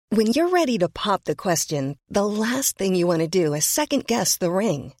When you're ready to pop the question, the last thing you want to do is second-guess the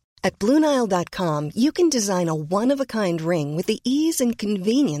ring. At BlueNile.com, you can design a one-of-a-kind ring with the ease and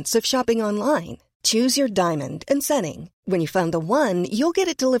convenience of shopping online. Choose your diamond and setting. When you find the one, you'll get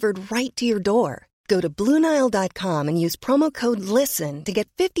it delivered right to your door. Go to BlueNile.com and use promo code LISTEN to get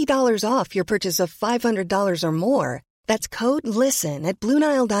 $50 off your purchase of $500 or more. That's code LISTEN at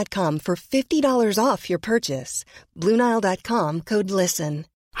BlueNile.com for $50 off your purchase. BlueNile.com, code LISTEN.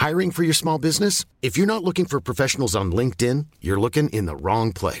 Hiring for your small business? If you're not looking for professionals on LinkedIn, you're looking in the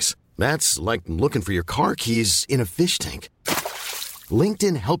wrong place. That's like looking for your car keys in a fish tank.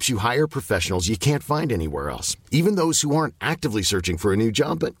 LinkedIn helps you hire professionals you can't find anywhere else, even those who aren't actively searching for a new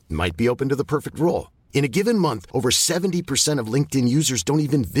job but might be open to the perfect role. In a given month, over 70% of LinkedIn users don't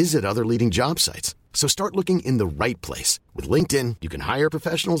even visit other leading job sites. So start looking in the right place. With LinkedIn, you can hire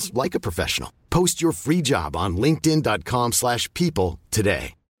professionals like a professional. Post your free job on linkedin.com/people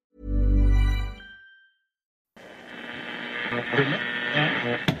today.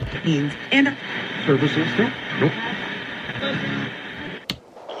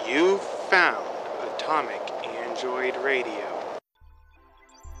 You've found Atomic Android Radio.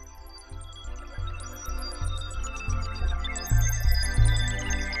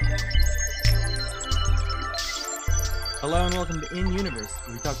 Hello and welcome to In Universe,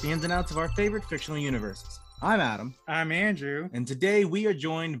 where we talk the ins and outs of our favorite fictional universes. I'm Adam. I'm Andrew. And today we are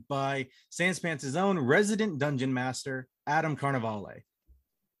joined by Sanspants' own resident dungeon master, Adam Carnevale.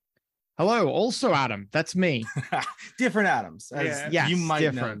 Hello, also Adam. That's me. Different Adams, as you might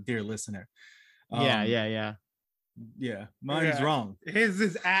different. know, dear listener. Yeah. Mine's wrong. His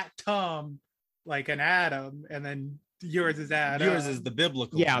is at Tom, like an Adam, and then yours is at Yours is the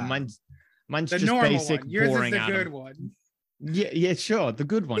biblical. Yeah, Adam. mine's the just normal basic, one. Yours boring is the Adam. good one. Yeah, sure, the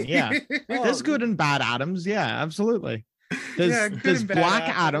good one. Yeah, there's good and bad Adams. Yeah, absolutely. Good There's and bad Black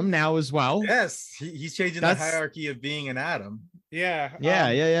Adams. Adam now as well. Yes, he's changing the hierarchy of being an Adam. Yeah.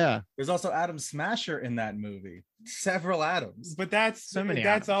 Yeah. There's also Adam Smasher in that movie. Several Adams. But that's So many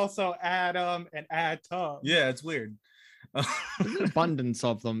that's Adams. also Adam and Atom. Yeah, it's weird. There's an abundance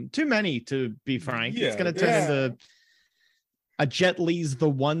of them. Too many, to be frank. Yeah, It's going to turn into a Jet Li's The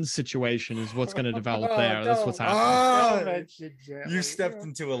One situation is what's going to develop there. That's what's happening. Don't mention Jet You Li. stepped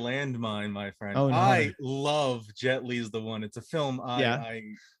into a landmine, my friend. Oh, no. I love Jet Li's The One. It's a film Yeah.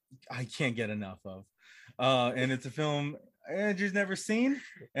 I can't get enough of. And it's a film Andrew's never seen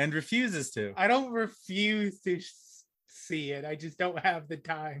and refuses to. I don't refuse to see it. I just don't have the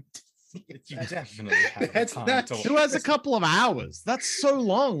time to see it. You definitely have That's time not to true. Who has a couple of hours? That's so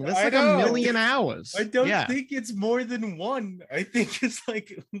long. That's I like know. a million hours. I don't Yeah. think it's more than one. I think it's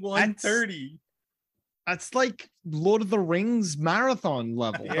like 130. That's like Lord of the Rings marathon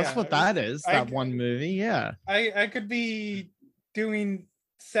level. Yeah. That's what that is. I- That one movie. Yeah. I could be doing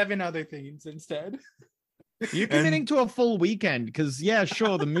 7 other things instead. You're committing to a full weekend because, yeah,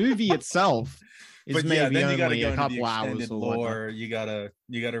 sure, the movie itself is But maybe then you gotta only go a into the couple hours extended or whatnot. lore. You gotta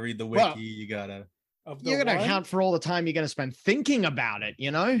read the wiki. Well, you gotta Of the You're going to one? account for all the time you're going to spend thinking about it,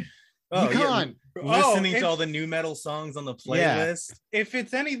 you know? Oh, you yeah. can't. listening if- to all the new metal songs on the Yeah. playlist. If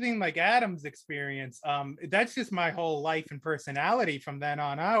it's anything like Adam's experience, that's just my whole life and personality from then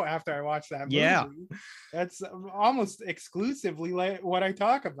on out after I watched that movie. Yeah. That's almost exclusively like what I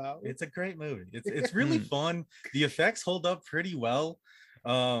talk about. It's a great movie. It's really fun. The effects hold up pretty well.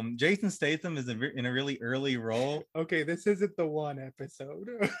 Jason Statham is in a really early role. Okay, this isn't the one episode.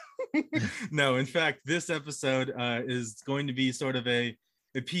 No, in fact, this episode is going to be sort of a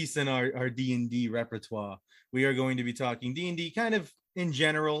piece in our D&D repertoire. We are going to be talking D&D kind of in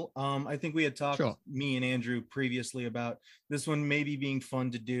general. I think we had talked, Sure. me and Andrew, previously about this one maybe being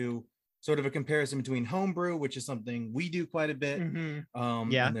fun to do sort of a comparison between homebrew, which is something we do quite a bit,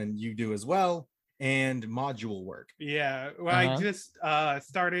 Mhm. Yeah. and then you do as well, and module work. Yeah, well, I Uh-huh. just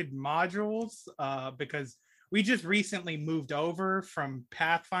started modules because we just recently moved over from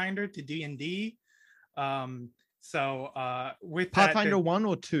Pathfinder to D&D. So with that, Pathfinder 1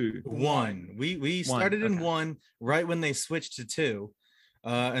 or 2? One. We started in okay. 1 right when they switched to 2.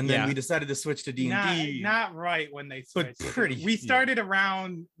 And then Yeah. we decided to switch to D&D. not right when they But switched. pretty- We started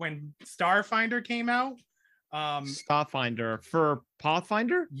around when Starfinder came out. Starfinder for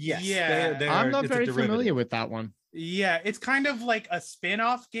Pathfinder? Yes. Yeah. I'm not it's a very familiar derivative. with that one. Yeah, it's kind of like a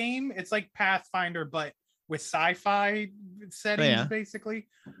spin-off game. It's like Pathfinder, but with sci-fi settings, Yeah. basically.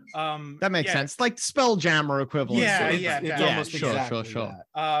 That makes yeah. sense. Like Spelljammer equivalent. Yeah, sort of. yeah, It's yeah. almost sure, exactly sure.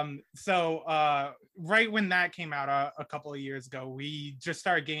 that. So right when that came out a couple of years ago, we just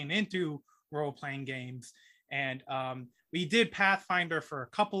started getting into role-playing games, and we did Pathfinder for a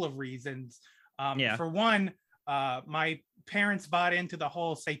couple of reasons. Yeah. For one, my parents bought into the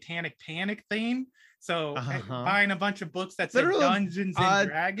whole satanic panic thing. So buying a bunch of books that said They're a- Dungeons and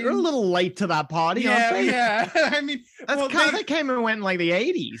Dragons. They're a little late to that party, aren't Yeah, they? yeah. I mean, That came and went in like the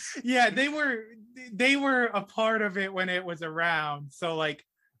 80s. yeah, they were a part of it when it was around. So like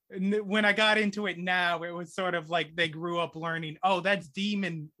when I got into it now, it was sort of like they grew up learning, oh, that's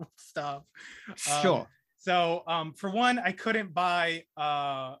demon stuff. Sure. So for one, I couldn't buy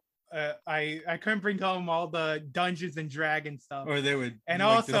I couldn't bring home all the Dungeons and Dragons stuff. Or they would, and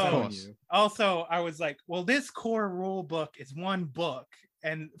like, also disown you. I was like, well, this core rule book is one book,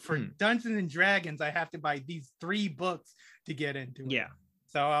 and for Dungeons and Dragons, I have to buy these 3 books to get into it. Yeah.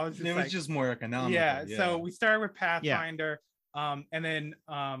 So I was just It was just more economical. yeah. So we started with Pathfinder, and then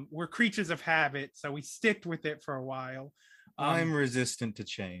we're creatures of habit, so we sticked with it for a while. I'm resistant to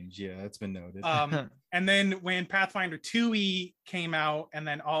change. Yeah, that's been noted. And then when Pathfinder 2e came out, and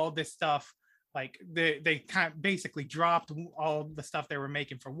then all this stuff, like they kind of basically dropped all the stuff they were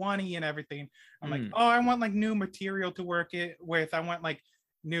making for 1e and everything. I'm like, oh, I want like new material to work it with. I want like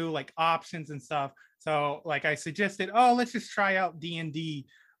new like options and stuff. So like I suggested, oh, let's just try out D&D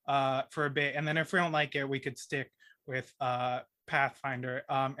for a bit, and then if we don't like it, we could stick with Pathfinder.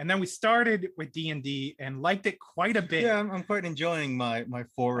 And then we started with D&D and liked it quite a bit. Yeah, I'm quite enjoying my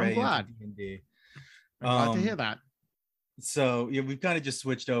foray into D&D. I'm glad to hear that. So yeah, we've kind of just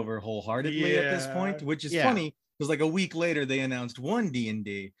switched over wholeheartedly at this point, which is funny because like a week later they announced one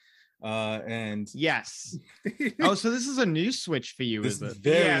D&D. And yes. Oh, so this is a new switch for you, is it?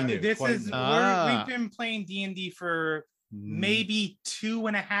 Very new. This is new. we've been playing D&D for maybe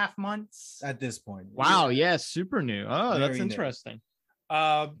 2.5 months at this point. Wow, yeah, super new. Oh, Very that's new. interesting.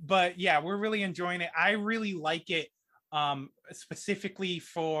 But yeah, we're really enjoying it. I really like it specifically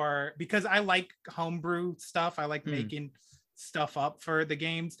because I like homebrew stuff. I like making stuff up for the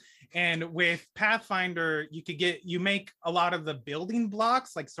games. And with Pathfinder, you make a lot of the building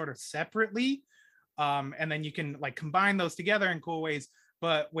blocks like sort of separately, and then you can like combine those together in cool ways.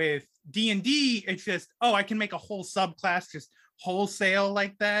 But with D&D, it's just, oh, I can make a whole subclass just wholesale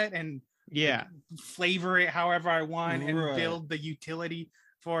like that, and flavor it however I want and build the utility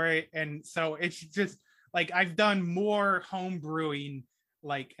for it. And so it's just like I've done more home brewing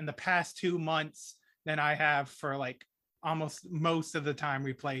like in the past 2 months than I have for like almost most of the time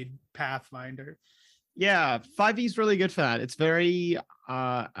we played Pathfinder. Yeah, 5e is really good for that. It's very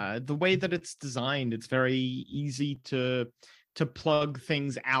the way that it's designed, it's very easy to plug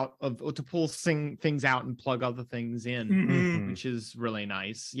things out of, or to pull things out and plug other things in, which is really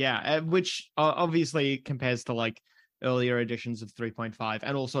nice. Yeah, which obviously compares to like earlier editions of 3.5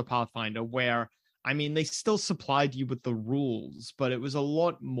 and also Pathfinder, where I mean they still supplied you with the rules, but it was a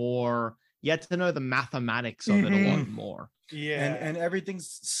lot more. You had to know the mathematics of it a lot more. Yeah, and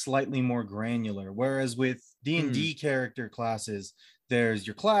everything's slightly more granular. Whereas with D&D character classes, there's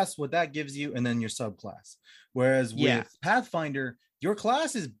your class, what that gives you, and then your subclass. Whereas with Pathfinder, your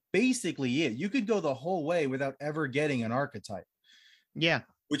class is basically it. You could go the whole way without ever getting an archetype. Yeah.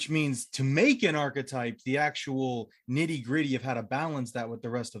 Which means to make an archetype, the actual nitty gritty of how to balance that with the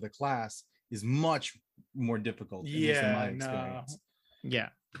rest of the class is much more difficult. At least in my experience. Yeah.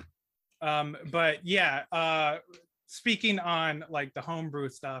 But yeah, speaking on like the homebrew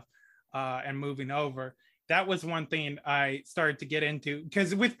stuff and moving over, that was one thing I started to get into,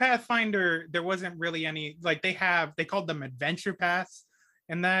 because with Pathfinder there wasn't really any, like they called them adventure paths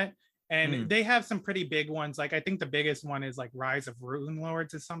in that, and they have some pretty big ones. Like I think the biggest one is like Rise of Rune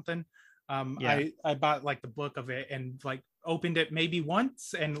Lords or something. I bought like the book of it and like opened it maybe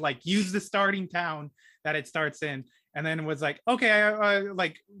once and like used the starting town that it starts in, and then was like, okay, I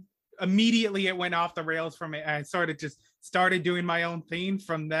like immediately it went off the rails from it, and I sort of just started doing my own thing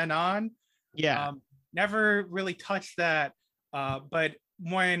from then on. Never really touched that, but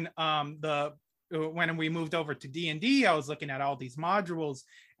when we moved over to D&D, I was looking at all these modules,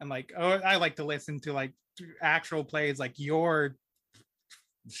 and like, I like to listen to like actual plays, like your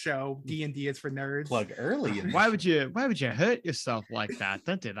show D&D is for nerds. Plug early. Why would you hurt yourself like that?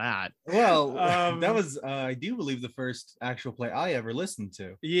 Don't do that. Well, that was I do believe the first actual play I ever listened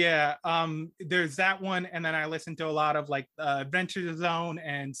to. Yeah, there's that one, and then I listened to a lot of like Adventure Zone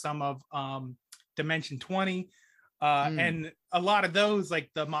and some of Dimension 20, and a lot of those, like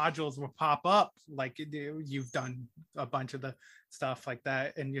the modules will pop up like you've done a bunch of the stuff like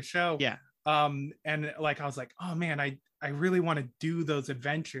that in your show. And like I was like, oh man, I really want to do those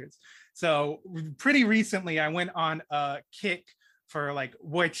adventures. So pretty recently I went on a kick for like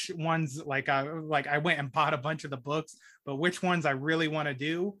which ones, like I went and bought a bunch of the books, but which ones I really want to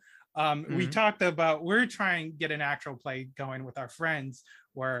do. We talked about, we're trying to get an actual play going with our friends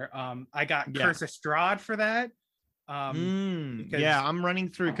where I got Curse of Strahd for that. because- Yeah, I'm running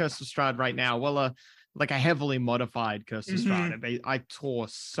through Curse of Strahd right now. Well, like a heavily modified Curse of Strahd. I tore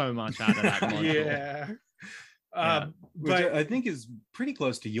so much out of that module. Yeah. Yeah. Which But I think is pretty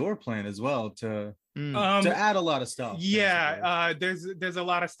close to your plan as well to Mm. add a lot of stuff. yeah, there's a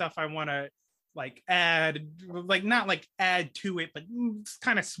lot of stuff I want to like add, like not like add to it, but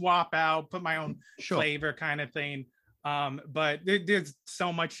kind of swap out, put my own Sure. flavor kind of thing. But there's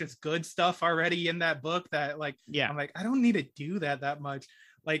so much just good stuff already in that book that like Yeah. I'm like, I don't need to do that much.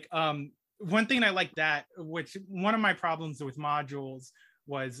 Like one thing I like that, which one of my problems with modules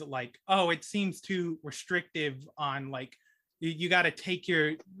was like, oh, it seems too restrictive on like you got to take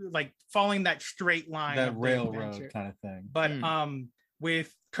your like following that straight line, That of the railroad adventure. kind of thing. But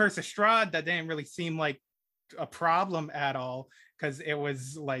with Curse of Strahd, that didn't really seem like a problem at all, because it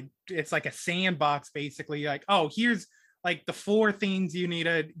was like it's like a sandbox basically. Like, oh, here's like the 4 things you need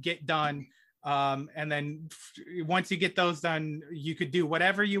to get done, and then once you get those done, you could do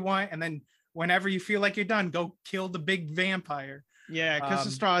whatever you want, and then whenever you feel like you're done, go kill the big vampire. Yeah, Curse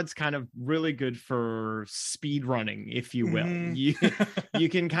of Strahd's kind of really good for speed running, if you will. You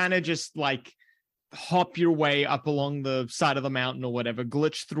can kind of just like hop your way up along the side of the mountain or whatever,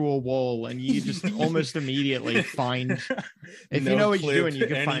 glitch through a wall, and you just almost immediately find, if you know what you're doing, you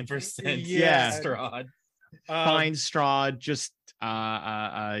can find percent. Yeah. Strahd. find Strahd, just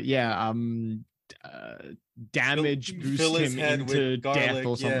damage boost Fill his him head into with death garlic,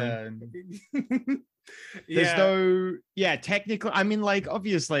 or something. yeah. There's no, technically, I mean, like,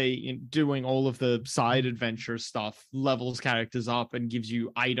 obviously, doing all of the side adventure stuff levels characters up and gives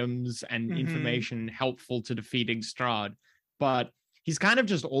you items and information helpful to defeating Strahd. But he's kind of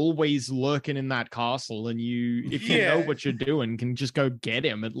just always lurking in that castle, and you, if you know what you're doing, can just go get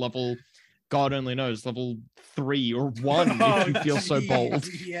him at level, God only knows, level 3 or 1 if you feel so bold.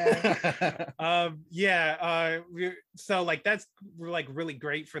 So like that's like really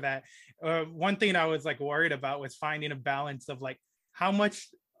great for that. One thing I was like worried about was finding a balance of like how much.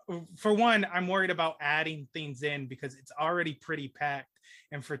 For one, I'm worried about adding things in because it's already pretty packed,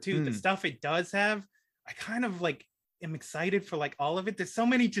 and for two, the stuff it does have, I kind of like am excited for like all of it. There's so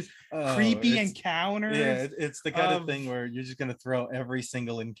many just creepy encounters. Yeah, it's the kind of thing where you're just gonna throw every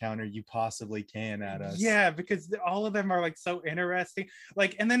single encounter you possibly can at us. Yeah, because all of them are like so interesting.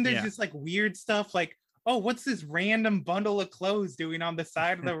 Like, and then there's just like weird stuff like, oh, what's this random bundle of clothes doing on the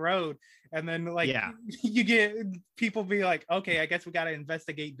side of the road? And then like you get people be like, okay, I guess we got to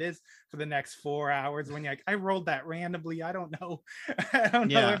investigate this for the next 4 hours, when you're like, I rolled that randomly. I don't know. I don't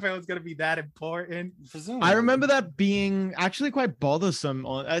know if it was going to be that important. I remember that being actually quite bothersome.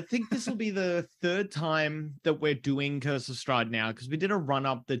 I think this will be the 3rd time that we're doing Curse of Strahd now, because we did a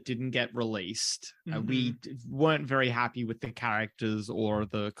run-up that didn't get released. We weren't very happy with the characters or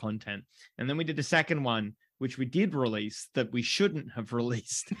the content. And then we did a second one, which we did release, that we shouldn't have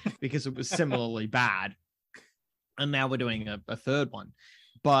released because it was similarly bad. And now we're doing a 3rd one.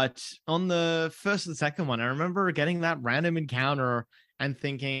 But on the first and second one, I remember getting that random encounter and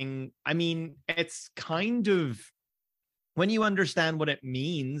thinking, I mean, it's kind of, when you understand what it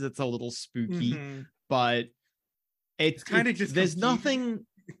means, it's a little spooky, but it's kind of just, there's nothing,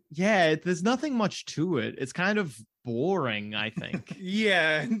 there's nothing much to it. It's kind of boring, I think.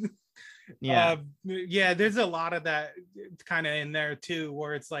 There's a lot of that kind of in there too,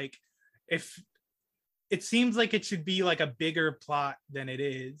 where it's like, if it seems like it should be like a bigger plot than it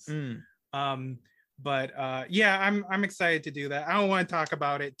is. I'm excited to do that. I don't want to talk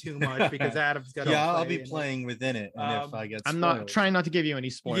about it too much because Adam's gonna I'll be playing within it, and if I get spoiled. I'm not trying not to give you any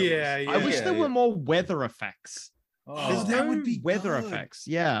spoilers. I wish there were more weather effects. There's that no would be weather good. effects.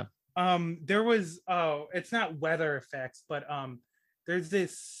 There was it's not weather effects, but there's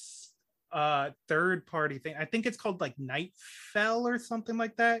this third party thing. I think it's called like Nightfell or something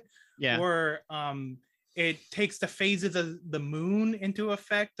like that. Where it takes the phases of the moon into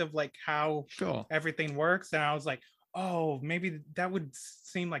effect of like how everything works. And I was like, oh, maybe that would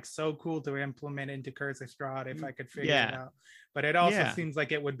seem like so cool to implement into Curse of Strahd if I could figure it out. But it also seems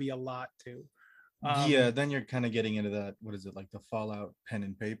like it would be a lot too. Then you're kind of getting into that, what is it, like the Fallout pen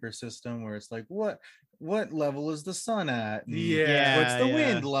and paper system, where it's like, what level is the sun at? And what's the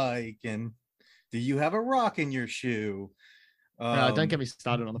wind like? And do you have a rock in your shoe? Don't get me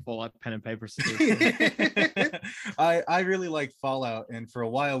started on the Fallout pen and paper system. I really like Fallout, and for a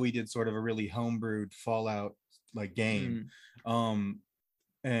while we did sort of a really homebrewed Fallout like game. And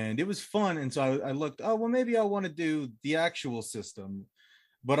it was fun, and so I looked, oh well, maybe I want to do the actual system,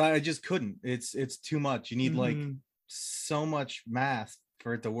 but I just couldn't. It's too much. You need like so much math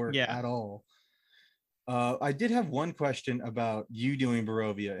for it to work at all. I did have one question about you doing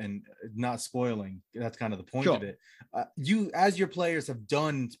Barovia and not spoiling. That's kind of the point of Sure. it. You, as your players, have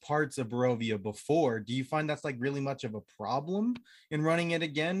done parts of Barovia before. Do you find that's like really much of a problem in running it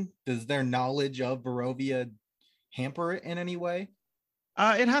again? Does their knowledge of Barovia hamper it in any way?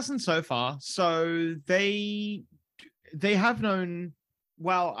 It hasn't so far. So they have known.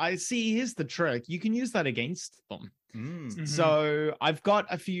 Well, I see. Here's the trick: you can use that against them. Mm. So I've got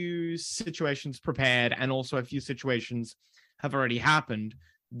a few situations prepared, and also a few situations have already happened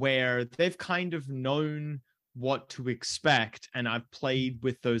where they've kind of known what to expect, and I've played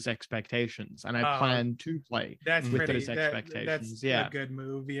with those expectations, and I plan to play That's with pretty. those expectations. That's Yeah. a good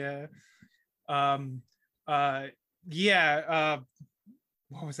move. Yeah. Yeah.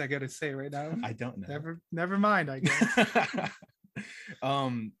 What was I gonna say right now? I don't know. Never mind. I guess.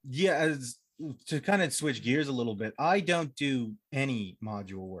 Yeah, as to kind of switch gears a little bit, I don't do any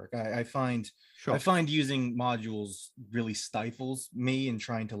module work. I find Sure. I find using modules really stifles me in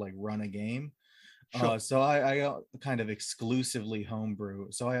trying to like run a game. Sure. So I kind of exclusively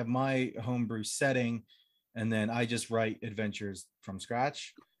homebrew. So I have my homebrew setting, and then I just write adventures from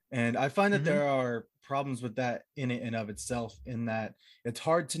scratch. And I find that there are problems with that in it and of itself, in that it's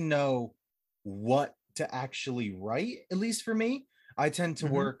hard to know what to actually write, at least for me. I tend to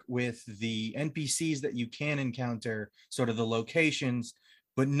work with the NPCs that you can encounter, sort of the locations,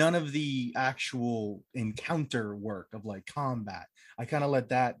 but none of the actual encounter work of like combat. I kind of let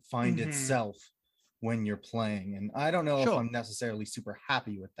that find itself when you're playing. And I don't know if I'm necessarily super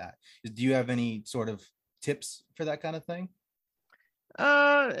happy with that. Do you have any sort of tips for that kind of thing?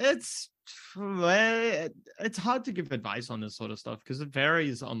 It's hard to give advice on this sort of stuff because it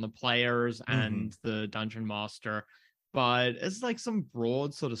varies on the players and the dungeon master. But it's like some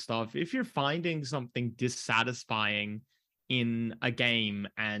broad sort of stuff. If you're finding something dissatisfying in a game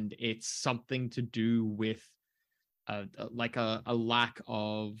and it's something to do with like a lack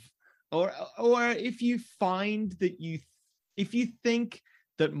of, or if you find that if you think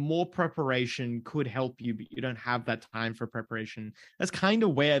that more preparation could help you, but you don't have that time for preparation, that's kind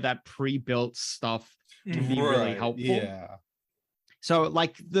of where that pre-built stuff can be really helpful. Yeah. So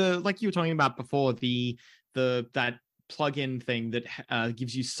like you were talking about before, that plug-in thing that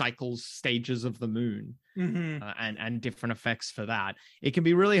gives you cycles, stages of the moon, and different effects for that. It can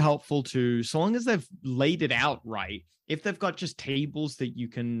be really helpful to, so long as they've laid it out right. If they've got just tables that you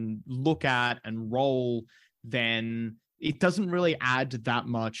can look at and roll, then it doesn't really add that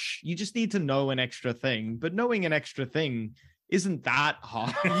much. You just need to know an extra thing, but knowing an extra thing isn't that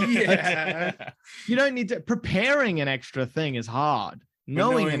hard. Yeah. You don't need to, preparing an extra thing is hard.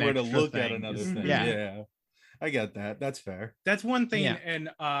 Knowing an where to extra look thing at another is- thing. Yeah. I get that. That's fair. That's one thing Yeah. in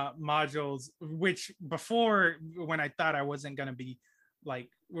modules, which before, when I thought I wasn't going to be like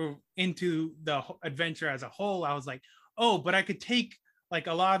into the adventure as a whole, I was like, oh, but I could take like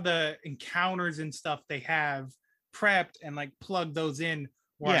a lot of the encounters and stuff they have prepped and like plug those in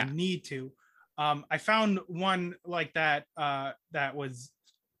where I need to. I found one like that that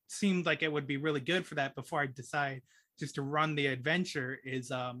seemed like it would be really good for that before I decide just to run the adventure is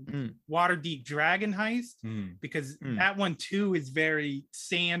Waterdeep Dragon Heist, because that one too is very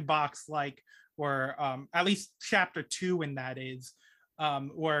sandbox like, where at least chapter 2 in that is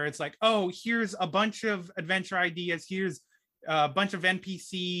where it's like, oh, here's a bunch of adventure ideas, here's a bunch of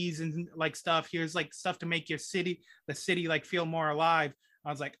NPCs and like stuff, here's like stuff to make the city like feel more alive. I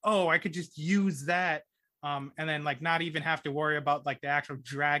was like, oh, I could just use that and then like not even have to worry about like the actual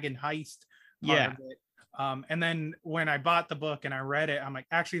dragon heist part of it. And then when I bought the book and I read it, I'm like,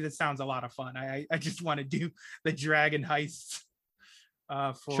 actually, this sounds a lot of fun. I just want to do the dragon heists.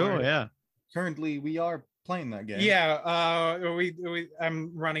 Currently, we are playing that game. Yeah,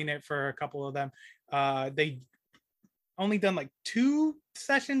 I'm running it for a couple of them. They only done like 2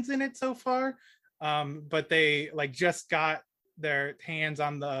 sessions in it so far, but they like just got their hands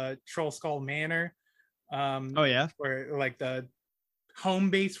on the Troll Skull Manor. Where like the home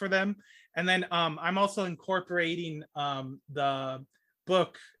base for them. And then I'm also incorporating the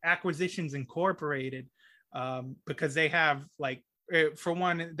book Acquisitions Incorporated because they have like, for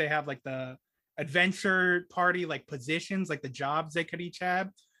one, they have like the adventure party like positions, like the jobs they could each have.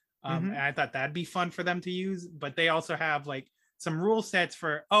 And I thought that'd be fun for them to use. But they also have like some rule sets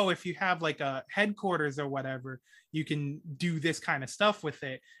for, oh, if you have like a headquarters or whatever, you can do this kind of stuff with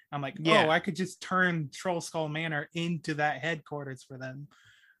it. I'm like, oh, I could just turn Troll Skull Manor into that headquarters for them.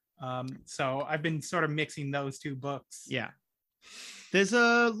 So I've been sort of mixing those 2 books. There's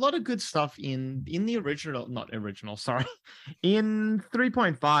a lot of good stuff in the original, not original, sorry, in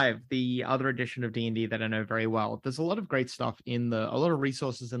 3.5, the other edition of D&D that I know very well. There's a lot of great stuff a lot of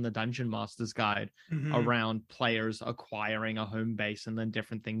resources in the Dungeon Master's Guide around players acquiring a home base and then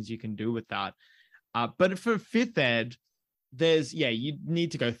different things you can do with that. But for 5th ed, you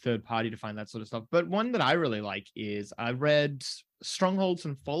need to go third party to find that sort of stuff. But one that I really like is I read Strongholds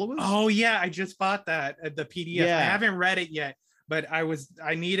and Followers. Oh yeah, I just bought that at the PDF. I haven't read it yet, but I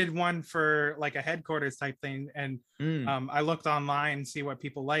needed one for like a headquarters type thing, and I looked online see what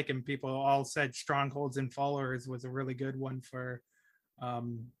people like, and people all said Strongholds and Followers was a really good one for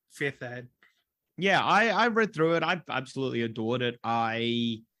 5th ed. Yeah, I read through it. I absolutely adored it.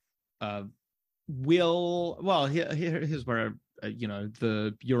 Here's where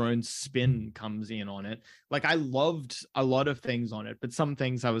your own spin comes in on it. Like, I loved a lot of things on it, but some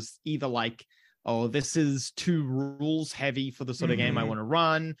things I was either like, oh, this is too rules heavy for the sort of game I want to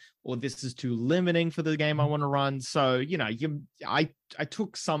run, or this is too limiting for the game I want to run. So I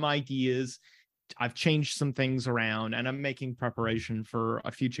took some ideas, I've changed some things around, and I'm making preparation for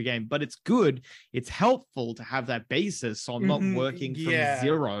a future game. But it's good. It's helpful to have that basis, so I'm not working from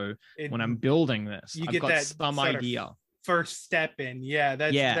zero when I'm building this. I've got that some idea. First step in.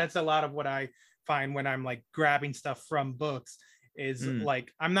 That's a lot of what I find when I'm like grabbing stuff from books is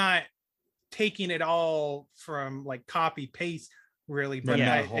like, I'm not taking it all from like copy paste really, but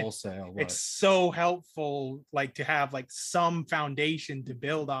wholesale. It's so helpful like to have like some foundation to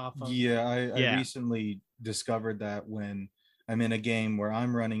build off of. I recently discovered that when I'm in a game where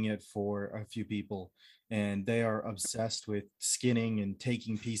I'm running it for a few people and they are obsessed with skinning and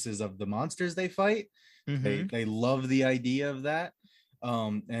taking pieces of the monsters they fight. They love the idea of that.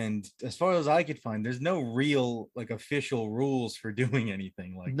 And as far as I could find, there's no real like official rules for doing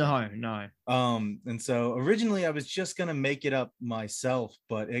anything like that. No. And so originally I was just gonna make it up myself,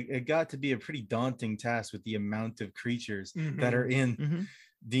 but it got to be a pretty daunting task with the amount of creatures that are in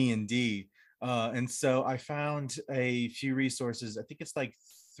D&D. And so I found a few resources. I think it's like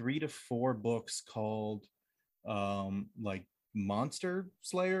 3 to 4 books called like Monster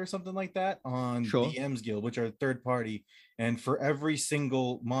Slayer or something like that on DM's Guild, which are third party, and for every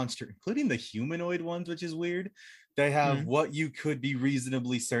single monster, including the humanoid ones, which is weird, they have what you could be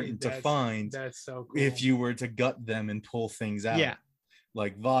reasonably certain to find. That's so cool. If you were to gut them and pull things out,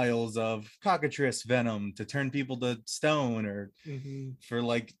 like vials of cockatrice venom to turn people to stone, or for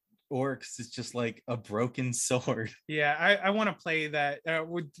like orcs it's just like a broken sword. I want to play that.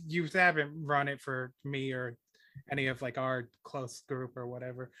 You haven't run it for me or any of like our close group or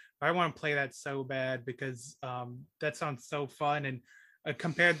whatever, but I want to play that so bad because that sounds so fun, and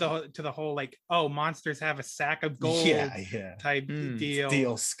compared to the whole like, oh, monsters have a sack of gold type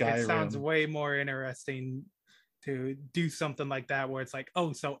deal Skyrim. It sounds way more interesting to do something like that where it's like,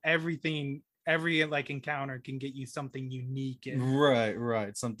 oh, so every like encounter can get you something unique and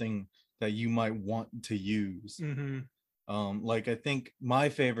right something that you might want to use. Like I think my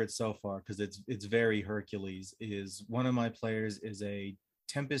favorite so far, because it's very Hercules, is one of my players is a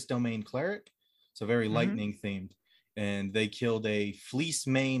Tempest Domain cleric, so very lightning themed, and they killed a fleece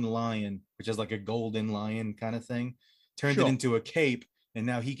mane lion, which is like a golden lion kind of thing, turned it into a cape, and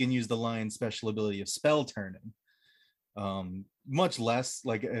now he can use the lion's special ability of spell turning. Much less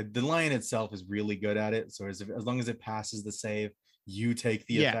like the lion itself is really good at it, so as long as it passes the save, you take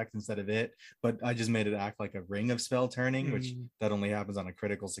the effect instead of it. But I just made it act like a ring of spell turning, which that only happens on a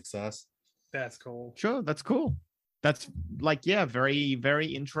critical success. That's cool. Sure, that's cool. That's like, very, very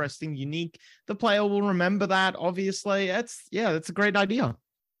interesting, unique. The player will remember that, obviously. That's a great idea.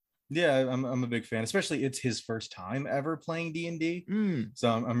 I'm a big fan, especially it's his first time ever playing D&D.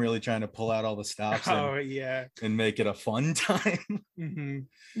 So I'm really trying to pull out all the stops and make it a fun time.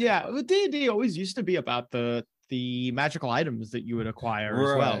 But D&D always used to be about the magical items that you would acquire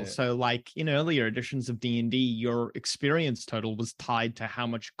as well. So like in earlier editions of D&D, your experience total was tied to how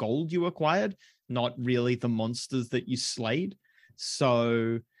much gold you acquired, not really the monsters that you slayed.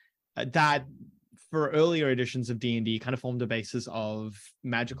 So that for earlier editions of D&D kind of formed a basis of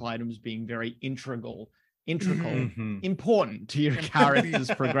magical items being very integral, important to your character's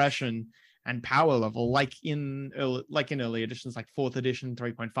progression and power level, like in early editions like 4th edition,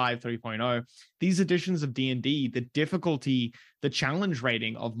 3.5, 3.0. These editions of D&D, the difficulty, the challenge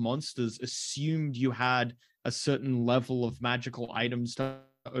rating of monsters assumed you had a certain level of magical items to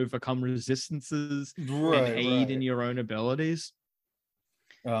overcome resistances and aid in your own abilities.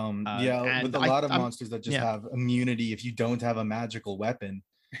 With a lot of monsters that just have immunity if you don't have a magical weapon.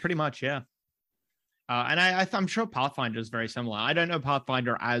 Pretty much, And I'm sure Pathfinder is very similar. I don't know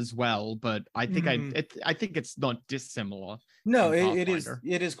Pathfinder as well, but I think I think it's not dissimilar. No, from it is.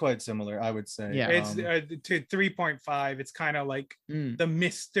 Pathfinder. It is quite similar, I would say. Yeah. It's to 3.5. It's kind of like Mm. the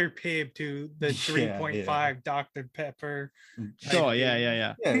Mr. Pibb to the 3.5 Dr. Pepper. Sure. Yeah.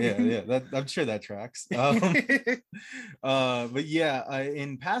 yeah. That, I'm sure that tracks. But yeah,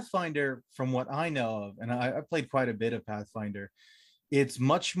 in Pathfinder, from what I know of, and I played quite a bit of Pathfinder, it's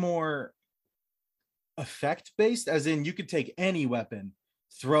much more effect based, as in you could take any weapon,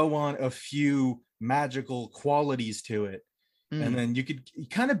 throw on a few magical qualities to it, and then you could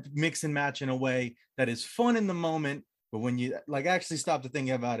kind of mix and match in a way that is fun in the moment, but when you like actually stop to think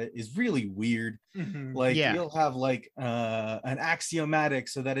about it, is really weird. Like you'll have like an axiomatic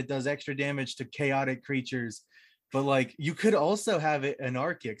so that it does extra damage to chaotic creatures, but like you could also have it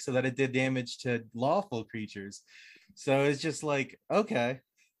anarchic so that it did damage to lawful creatures. So it's just like, okay,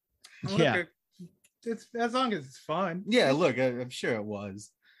 Yeah. It's as long as it's fun. yeah, look, I'm sure it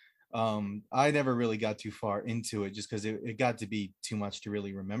was. I never really got too far into it just because it got to be too much to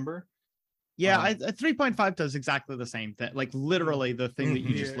really remember. Yeah, 3.5 does exactly the same thing. Like literally the thing that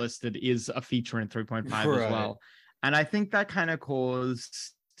you just listed is a feature in 3.5 as well. And I think that kind of caused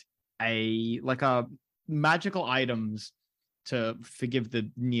a magical items, to forgive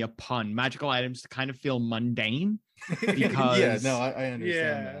the near pun, magical items to kind of feel mundane because yeah, no, I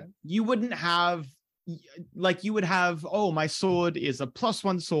understand that. You wouldn't have like you would have, oh, my sword is a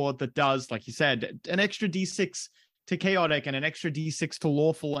 +1 sword that does, like you said, an extra d6 to chaotic and an extra d6 to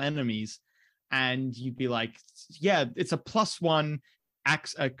lawful enemies, and you'd be like, yeah, it's a +1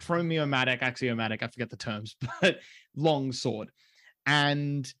 axiomatic, I forget the terms, but long sword.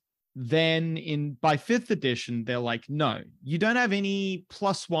 And then by 5th edition, they're like, no, you don't have any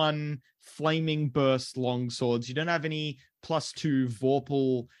 +1 flaming burst long swords, you don't have any +2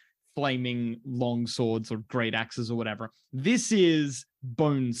 vorpal flaming long swords or great axes or whatever. This is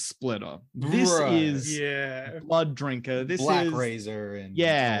Bone Splitter. This is Blood Drinker. This Black is Razor and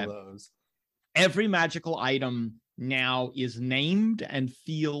all those. Every magical item now is named and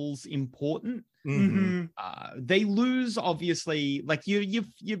feels important. They lose, obviously, like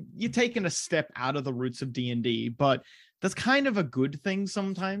you're taking a step out of the roots of D&D, but that's kind of a good thing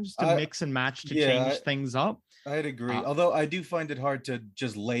sometimes to mix and match to change things up. I'd agree. Although I do find it hard to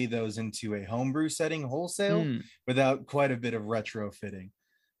just lay those into a homebrew setting wholesale without quite a bit of retrofitting.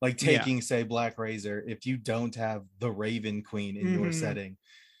 Like taking, say, Black Razor, if you don't have the Raven Queen in your setting,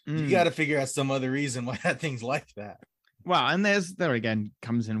 you got to figure out some other reason why that thing's like that. Well, and there again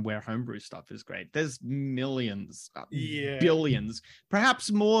comes in where homebrew stuff is great. There's millions, billions,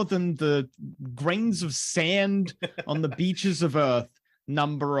 perhaps more than the grains of sand on the beaches of Earth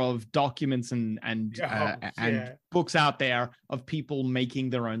number of documents and books out there of people making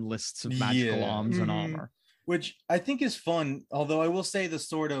their own lists of magical arms and armor, which I think is fun. Although I will say the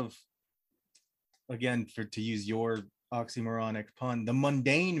sort of, again, to use your oxymoronic pun, the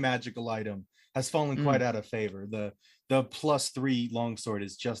mundane magical item has fallen quite out of favor. The +3 longsword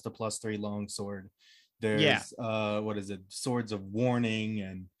is just a +3 longsword. There's what is it, Swords of Warning,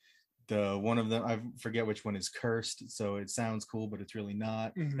 and the one of them, I forget which one is cursed, so it sounds cool but it's really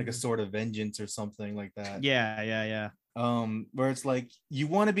not, like a Sword of Vengeance or something like that. Where it's like you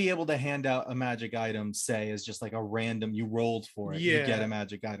want to be able to hand out a magic item, say, as just like a random, you rolled for it, you get a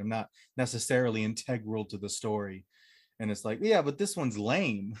magic item, not necessarily integral to the story. And it's like, yeah, but this one's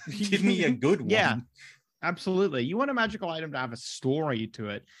lame. Give me a good one. Yeah, absolutely. You want a magical item to have a story to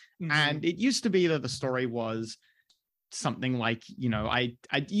it. And it used to be that the story was something like, I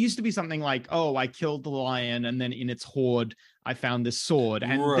used to be something like, oh, I killed the lion and then in its hoard I found this sword,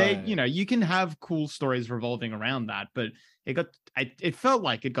 and they, you can have cool stories revolving around that, but it felt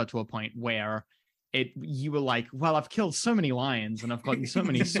like it got to a point where you were like, well, I've killed so many lions and I've gotten so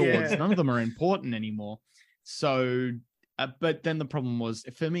many swords, none of them are important anymore. So but then the problem was,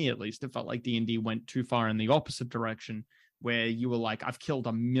 for me at least, it felt like D&D went too far in the opposite direction, where you were like, I've killed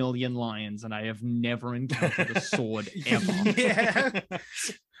 1 million lions and I have never encountered a sword ever.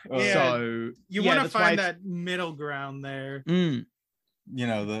 So you want to find that middle ground there. The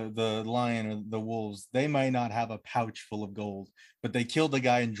lion or the wolves, they might not have a pouch full of gold, but they killed a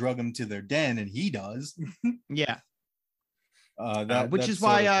guy and drug him to their den, and he does. Which is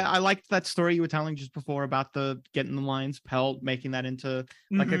why I liked that story you were telling just before about the getting the lion's pelt, making that into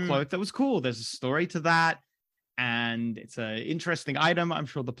like a cloak. That was cool. There's a story to that, and it's an interesting item. I'm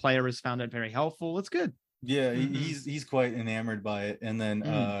sure the player has found it very helpful. It's good. Yeah, he's quite enamored by it. And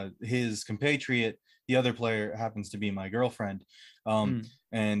then his compatriot, the other player, happens to be my girlfriend. And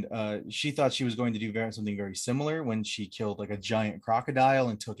she thought she was going to do something very similar when she killed like a giant crocodile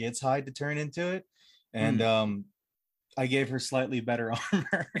and took its hide to turn into it. and I gave her slightly better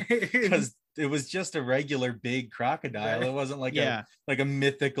armor because it was just a regular big crocodile. It wasn't like a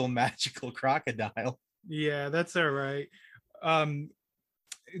mythical magical crocodile. Yeah, that's all right.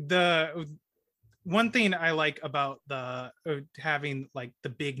 The one thing I like about the having like the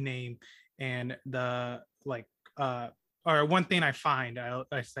big name and the like or one thing I find I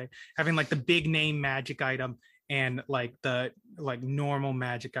say having like the big name magic item and like the like normal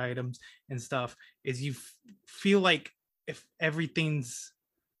magic items and stuff is you feel like if everything's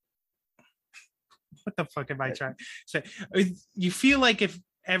what the fuck am I trying to say? You feel like if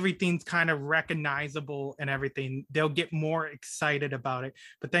everything's kind of recognizable and everything, they'll get more excited about it.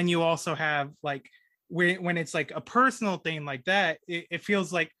 But then you also have like when it's like a personal thing like that, it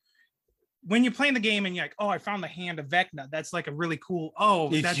feels like when you're playing the game and you're like, oh, I found the hand of Vecna. That's like a really cool,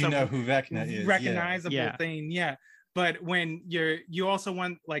 that's you know who Vecna is, recognizable thing. Yeah. But when you also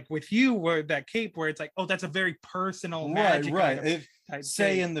want like with you where that cape where it's like, oh, that's a very personal magic item. If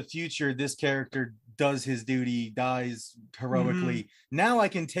say in the future this character does his duty, dies heroically, now I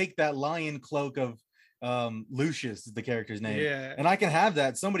can take that lion cloak of Lucius is the character's name, and I can have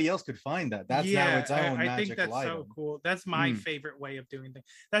that. Somebody else could find that. That's now its own magical item. I think that's so cool. That's my favorite way of doing things.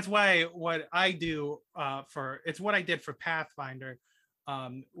 That's why what I do it's what I did for Pathfinder,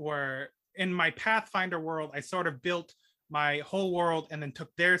 where in my Pathfinder world, I sort of built my whole world and then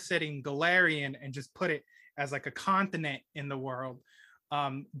took their setting Galarian and just put it as like a continent in the world.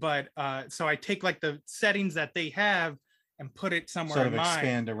 So I take like the settings that they have and put it somewhere sort of in mine.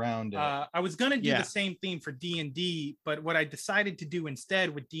 Expand around it. I was gonna do the same thing for D&D, but what I decided to do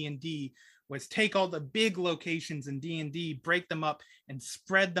instead with D&D was take all the big locations in D&D, break them up and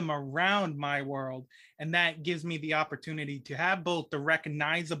spread them around my world. And that gives me the opportunity to have both the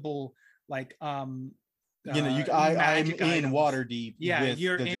recognizable like I'm in Waterdeep. Yeah,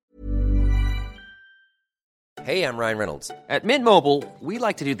 you're in. Hey, I'm Ryan Reynolds. At Mint Mobile, we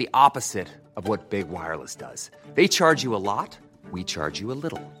like to do the opposite of what Big Wireless does. They charge you a lot, we charge you a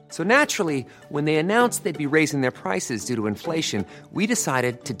little. So naturally, when they announced they'd be raising their prices due to inflation, we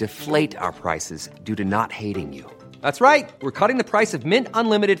decided to deflate our prices due to not hating you. That's right. We're cutting the price of Mint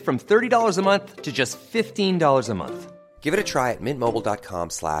Unlimited from $30 a month to just $15 a month. Give it a try at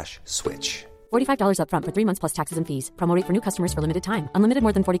mintmobile.com/switch. $45 up front for 3 months plus taxes and fees. Promo rate for new customers for limited time. Unlimited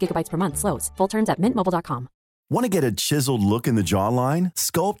more than 40 gigabytes per month. Slows full terms at mintmobile.com. Want to get a chiseled look in the jawline?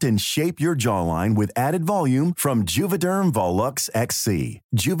 Sculpt and shape your jawline with added volume from Juvederm Volux XC.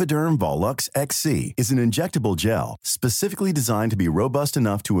 Juvederm Volux XC is an injectable gel specifically designed to be robust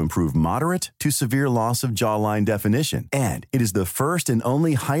enough to improve moderate to severe loss of jawline definition. And it is the first and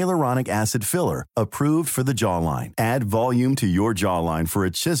only hyaluronic acid filler approved for the jawline. Add volume to your jawline for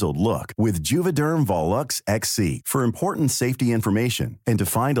a chiseled look with Juvederm Volux XC. For important safety information and to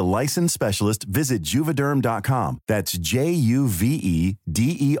find a licensed specialist, visit juvederm.com. That's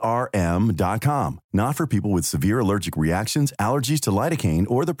JUVEDERM.com. Not for people with severe allergic reactions, allergies to lidocaine,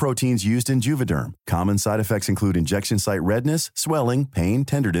 or the proteins used in Juvederm. Common side effects include injection site redness, swelling, pain,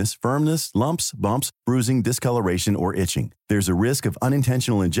 tenderness, firmness, lumps, bumps, bruising, discoloration, or itching. There's a risk of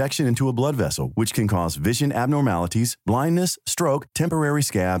unintentional injection into a blood vessel, which can cause vision abnormalities, blindness, stroke, temporary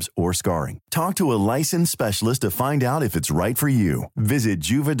scabs, or scarring. Talk to a licensed specialist to find out if it's right for you. Visit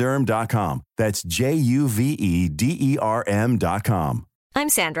Juvederm.com. That's JUVEDERM.com. I'm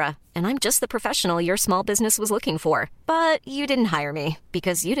Sandra, and I'm just the professional your small business was looking for. But you didn't hire me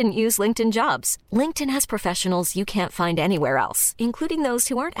because you didn't use LinkedIn Jobs. LinkedIn has professionals you can't find anywhere else, including those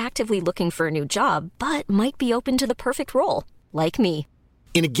who aren't actively looking for a new job, but might be open to the perfect role, like me.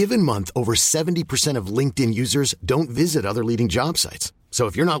 In a given month, over 70% of LinkedIn users don't visit other leading job sites. So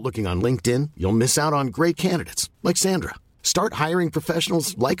if you're not looking on LinkedIn, you'll miss out on great candidates like Sandra. Start hiring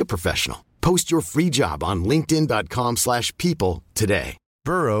professionals like a professional. Post your free job on linkedin.com/people today.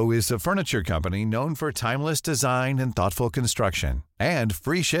 Burrow is a furniture company known for timeless design and thoughtful construction and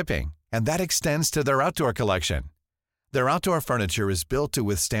free shipping, and that extends to their outdoor collection. Their outdoor furniture is built to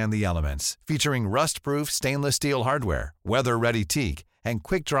withstand the elements, featuring rust-proof stainless steel hardware, weather-ready teak, and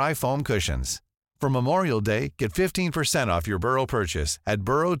quick-dry foam cushions. For Memorial Day, get 15% off your Burrow purchase at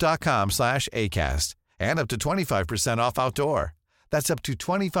burrow.com/acast and up to 25% off outdoor. That's up to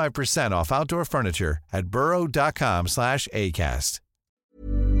 25% off outdoor furniture at burrow.com/acast.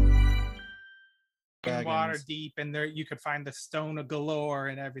 Water deep, and there you could find the stone of galore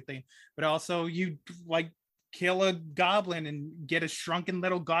and everything. But also, you like kill a goblin and get a shrunken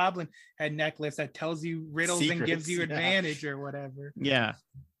little goblin head necklace that tells you riddles and gives you advantage or whatever. Yeah.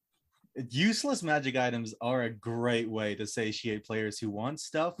 Useless magic items are a great way to satiate players who want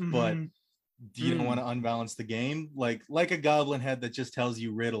stuff, but you don't want to unbalance the game, like a goblin head that just tells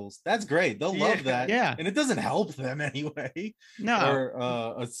you riddles. That's great. They'll love that. Yeah. And it doesn't help them anyway. No.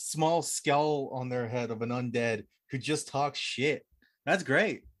 Or a small skull on their head of an undead who just talks shit. That's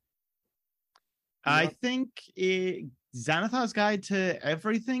great. I think Xanathar's Guide to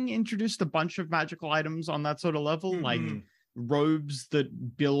Everything introduced a bunch of magical items on that sort of level, like robes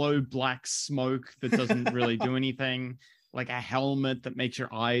that billow black smoke that doesn't really do anything, like a helmet that makes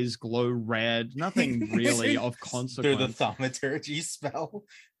your eyes glow red. Nothing really of consequence. They're the thaumaturgy spell.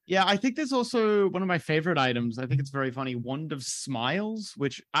 Yeah, I think there's also one of my favorite items. I think it's very funny. Wand of Smiles,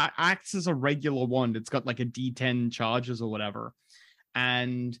 which acts as a regular wand. It's got like a D10 charges or whatever.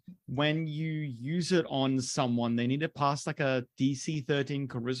 And when you use it on someone, they need to pass like a DC 13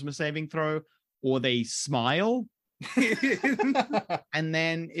 charisma saving throw, or they smile. And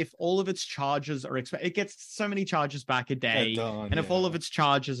then if all of its charges are it gets so many charges back a day, and if all of its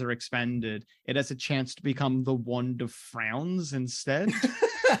charges are expended, it has a chance to become the Wand of Frowns instead,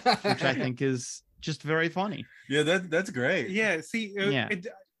 which I think is just very funny. Yeah, that's great. Yeah, see,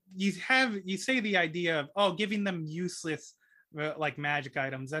 you say the idea of giving them useless like magic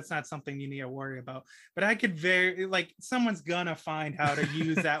items. That's not something you need to worry about, but I could someone's gonna find how to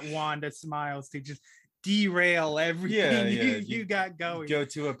use that Wand of Smiles to just derail everything you got going. Go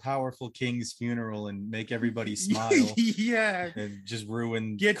to a powerful king's funeral and make everybody smile. And just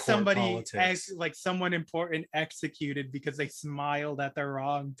ruin get somebody like someone important executed because they smiled at the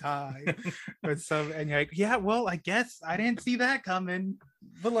wrong time. And you're like, yeah, well, I guess I didn't see that coming.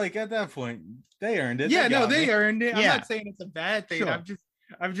 But like at that point, they earned it. They earned it. I'm not saying it's a bad thing. Sure.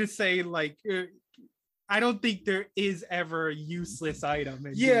 I'm just saying, like, I don't think there is ever a useless item.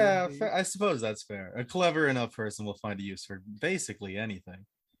 I suppose that's fair. A clever enough person will find a use for basically anything.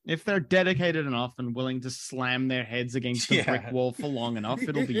 If they're dedicated enough and willing to slam their heads against the brick wall for long enough,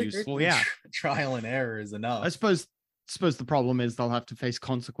 it'll be useful. Yeah. Trial and error is enough. I suppose the problem is they'll have to face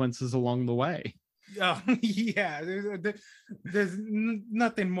consequences along the way. Oh, yeah. There's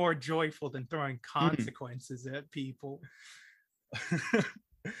nothing more joyful than throwing consequences at people.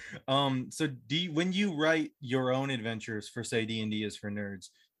 So when you write your own adventures for, say, D&D is for Nerds,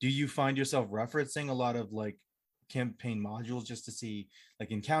 do you find yourself referencing a lot of like campaign modules just to see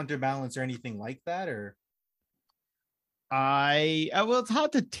like encounter balance or anything like that? Or well, it's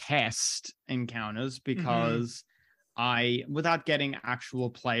hard to test encounters because without getting actual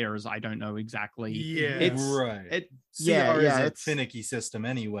players, I don't know exactly. It's a finicky system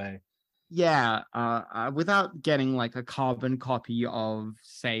anyway. Without getting like a carbon copy of,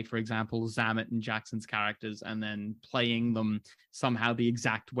 say, for example, Zamet and Jackson's characters and then playing them somehow the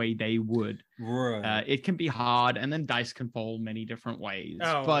exact way they would, it can be hard, and then dice can fall many different ways.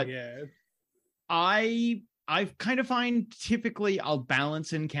 I kind of find typically I'll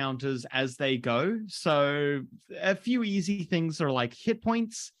balance encounters as they go. So a few easy things are like hit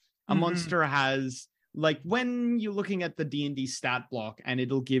points. A monster has, like, when you're looking at the D&D stat block, and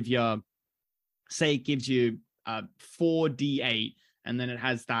it'll give you, say, it gives you 4d8, and then it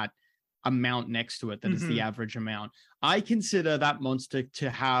has that amount next to it that is the average amount. I consider that monster to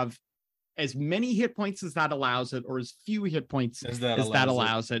have as many hit points as that allows it, or as few hit points as that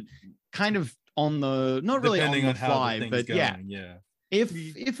allows it. Kind of on the, not really on the fly, but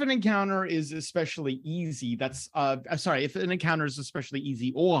If an encounter is especially easy, if an encounter is especially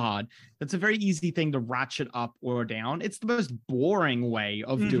easy or hard, that's a very easy thing to ratchet up or down. It's the most boring way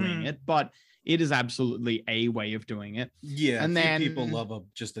of doing it, but it is absolutely a way of doing it. Yeah, and then people love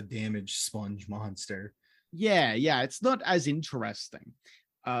just a damage sponge monster. Yeah, it's not as interesting.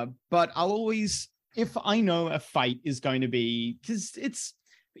 But I'll always, if I know a fight is going to be, because it's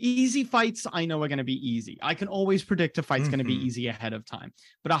easy fights, I know are going to be easy. I can always predict a fight's going to be easy ahead of time.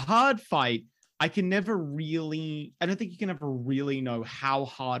 But a hard fight, I don't think you can ever really know how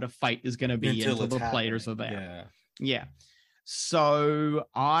hard a fight is going to be until the players are there. Yeah. So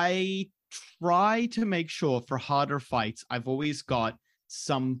I try to make sure for harder fights, I've always got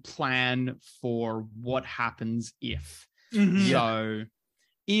some plan for what happens if. So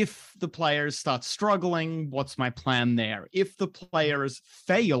if the players start struggling, what's my plan there? If the players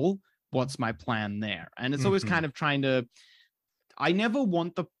fail, what's my plan there? And it's always kind of trying to, I never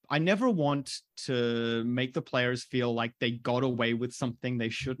want to make the players feel like they got away with something they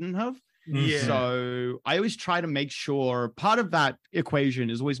shouldn't have. So I always try to make sure part of that equation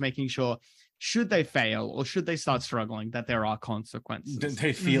is always making sure, should they fail or should they start struggling, that there are consequences.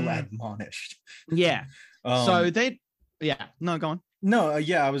 They feel admonished. Yeah. So no, go on. No,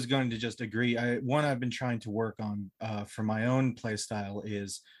 I was going to just agree. I've been trying to work on for my own play style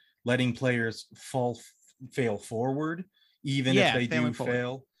is letting players fail forward, even if they do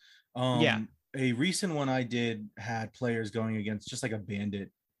fail. Yeah. A recent one I did had players going against just like a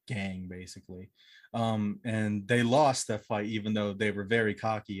bandit gang, basically. And they lost that fight, even though they were very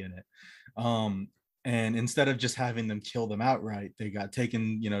cocky in it. And instead of just having them kill them outright, they got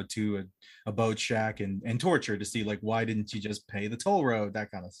taken, to a boat shack and tortured to see, like, why didn't you just pay the toll road, that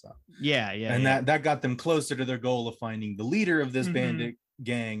kind of stuff. And that got them closer to their goal of finding the leader of this bandit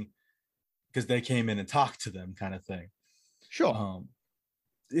gang, because they came in and talked to them, kind of thing. Sure.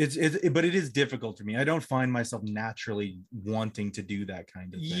 But it is difficult for me. I don't find myself naturally wanting to do that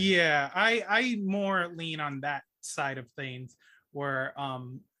kind of thing. Yeah, I more lean on that side of things, where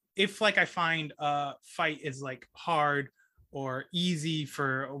if like I find a fight is like hard or easy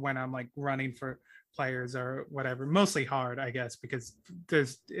for when I'm like running for players or whatever, mostly hard, I guess, because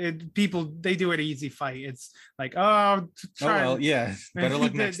people, they do it easy fight. It's like, better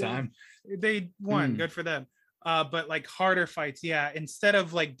luck next time. They won, good for them. But like harder fights, instead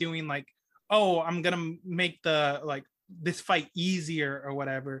of like doing like, oh, I'm gonna make the like this fight easier or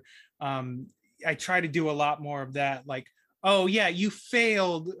whatever, I try to do a lot more of that, like, oh yeah, you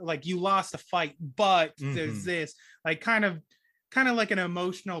failed, like you lost a fight, but there's this, like kind of like an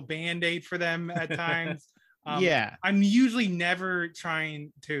emotional band-aid for them at times. I'm usually never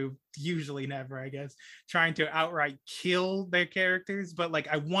trying to outright kill their characters, but like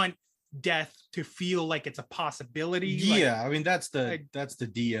I want death to feel like it's a possibility. I mean, that's the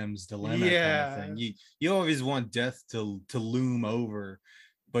DM's dilemma, kind of thing. You always want death to loom over,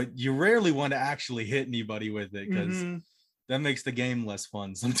 but you rarely want to actually hit anybody with it, because that makes the game less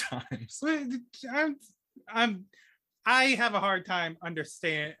fun sometimes. I have a hard time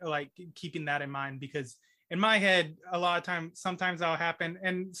keeping that in mind, because in my head, a lot of times, sometimes that'll happen,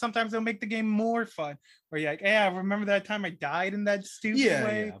 and sometimes they'll make the game more fun. Where you're like, I remember that time I died in that stupid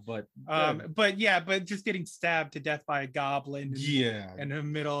way. But just getting stabbed to death by a goblin. In the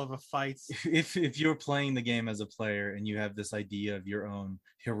middle of a fight. If you're playing the game as a player and you have this idea of your own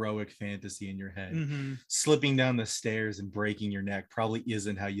heroic fantasy in your head, slipping down the stairs and breaking your neck probably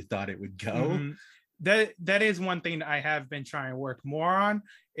isn't how you thought it would go. That is one thing I have been trying to work more on,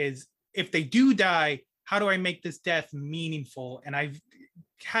 is if they do die, how do I make this death meaningful? And I've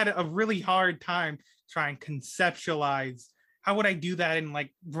had a really hard time trying to conceptualize how would I do that in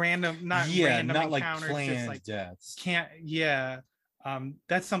like random encounters, like planned just like deaths.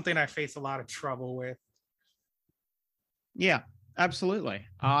 That's something I face a lot of trouble with. Yeah, absolutely.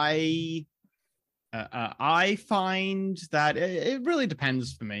 I find that it really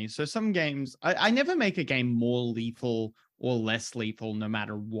depends for me. So some games, I never make a game more lethal or less lethal, no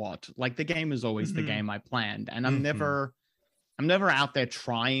matter what. Like the game is always the game I planned, and I'm never out there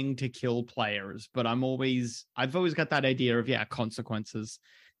trying to kill players, but I've always got that idea of consequences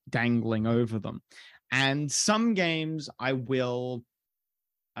dangling over them. And some games I will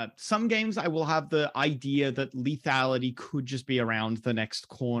have the idea that lethality could just be around the next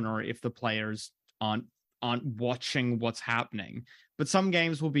corner if the players aren't watching what's happening. But some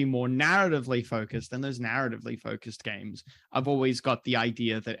games will be more narratively focused, and those narratively focused games, I've always got the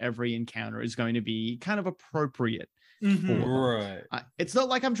idea that every encounter is going to be kind of appropriate for them. Right. It's not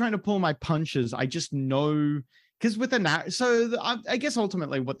like I'm trying to pull my punches. I just know, because with I guess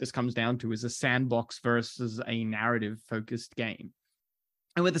ultimately what this comes down to is a sandbox versus a narrative focused game.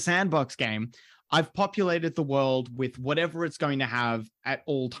 And with the sandbox game, I've populated the world with whatever it's going to have at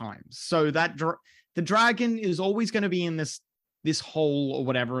all times. So that the dragon is always going to be in this hole or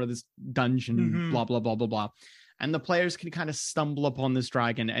whatever, this dungeon, blah, blah, blah, blah, blah. And the players can kind of stumble upon this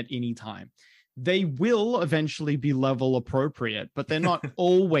dragon at any time. They will eventually be level appropriate, but they're not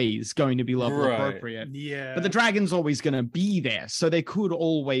always going to be level appropriate. Yeah. But the dragon's always going to be there. So they could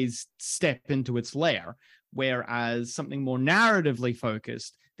always step into its lair. Whereas something more narratively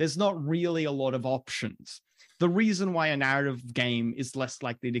focused, there's not really a lot of options. The reason why a narrative game is less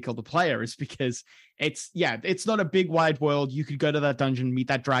likely to kill the player is because it's not a big wide world. You could go to that dungeon, meet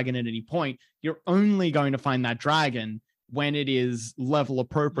that dragon at any point. You're only going to find that dragon when it is level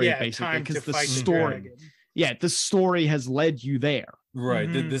appropriate, basically, because the story has led you there.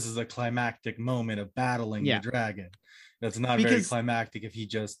 Right. This is a climactic moment of battling the dragon. That's not very climactic if he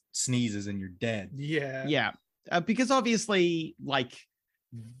just sneezes and you're dead. Because obviously, like,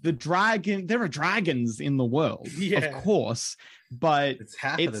 the dragon, there are dragons in the world, of course, but it's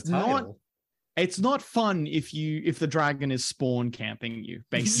half of the title. It's not fun if the dragon is spawn camping you,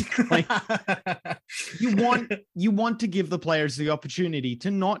 basically. you want to give the players the opportunity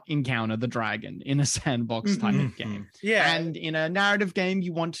to not encounter the dragon in a sandbox type of game. And in a narrative game,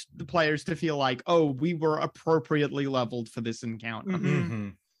 you want the players to feel like, oh, we were appropriately leveled for this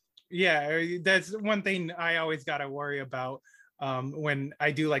encounter. Yeah, that's one thing I always got to worry about. when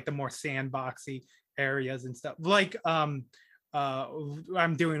I do like the more sandboxy areas and stuff. Like I'm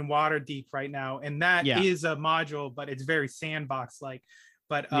doing Waterdeep right now, and that is a module, but it's very sandbox like.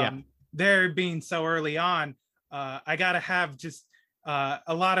 But they're being so early on, I gotta have just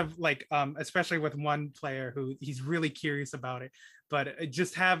a lot of like especially with one player who he's really curious about it, but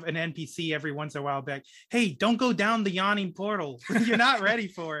just have an NPC every once in a while be like, hey, don't go down the yawning portal. You're not ready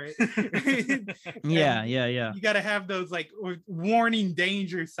for it. Yeah. You got to have those like warning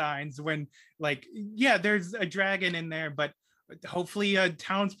danger signs when like, there's a dragon in there, but hopefully a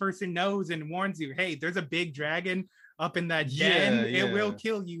townsperson knows and warns you, hey, there's a big dragon up in that den. It will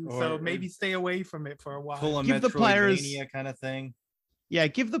kill you. So maybe stay away from it for a while. Pull a Give the players kind of thing. Yeah,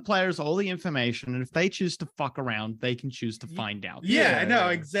 give the players all the information, and if they choose to fuck around, they can choose to find out. Yeah, I know,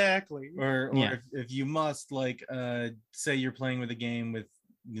 exactly. Or if you must, like, say you're playing with a game with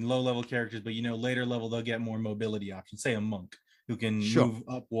low-level characters, but later level they'll get more mobility options. Say a monk who can move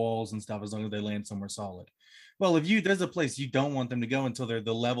up walls and stuff as long as they land somewhere solid. Well, if there's a place you don't want them to go until they're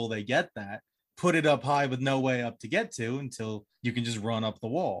the level they get that, put it up high with no way up to get to until you can just run up the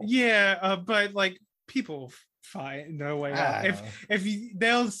wall. Yeah, but like people find no way out. If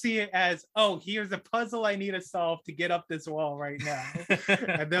they'll see it as, oh, here's a puzzle I need to solve to get up this wall right now,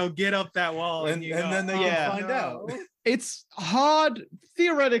 and they'll get up that wall, and then they can find out. It's hard,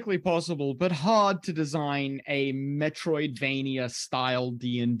 theoretically possible, but hard to design a Metroidvania style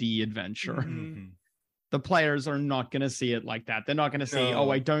D&D adventure. Mm-hmm. The players are not going to see it like that. They're not going to say, oh,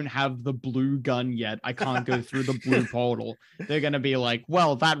 I don't have the blue gun yet. I can't go through the blue portal. They're going to be like,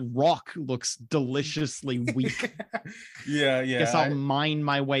 well, that rock looks deliciously weak. Guess I'll mine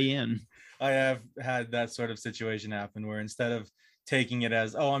my way in. I have had that sort of situation happen where instead of taking it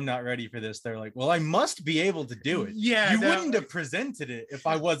as, oh, I'm not ready for this, they're like, well, I must be able to do it. Yeah, you wouldn't have presented it if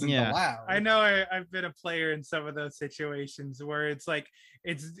I wasn't allowed. I know I've been a player in some of those situations where it's like,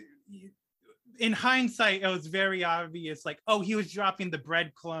 in hindsight, it was very obvious, like, oh, he was dropping the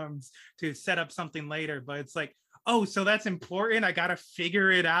breadcrumbs to set up something later, but it's like, oh, so that's important. I gotta figure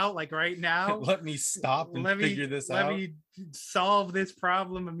it out like right now. Let me stop and figure this out. Let me solve this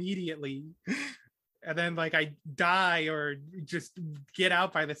problem immediately. And then like I die or just get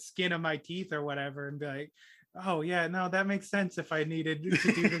out by the skin of my teeth or whatever and be like, oh yeah, no, that makes sense if I needed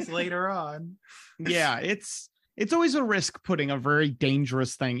to do this later on. Yeah, it's always a risk putting a very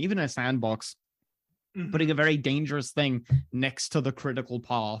dangerous thing, even a sandbox, putting a very dangerous thing next to the critical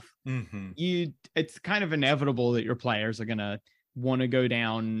path. It's kind of inevitable that your players are gonna want to go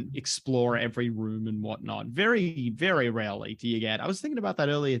down, explore every room and whatnot. Very, very rarely do you get. I was thinking about that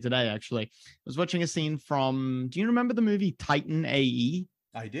earlier today, actually. I was watching a scene from, do you remember the movie Titan AE?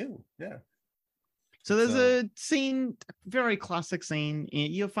 I do, yeah. So there's a scene, very classic scene.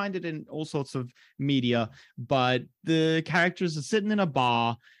 You'll find it in all sorts of media, but the characters are sitting in a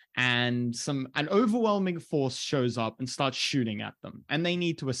bar and an overwhelming force shows up and starts shooting at them, and they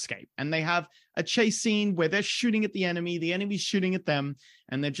need to escape. And they have a chase scene where they're shooting at the enemy's shooting at them,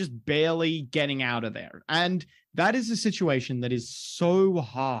 and they're just barely getting out of there. And that is a situation that is so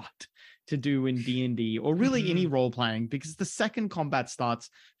hard to do in D&D or really any role playing, because the second combat starts,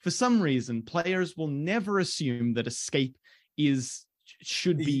 for some reason, players will never assume that escape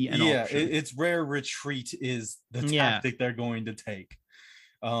should be an option. It's rare retreat is the tactic they're going to take.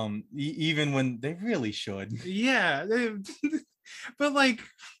 Even when they really should. But like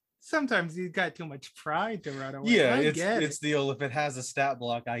sometimes you got too much pride to run away. It's the old, if it has a stat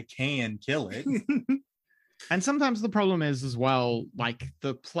block, I can kill it. And sometimes the problem is as well, like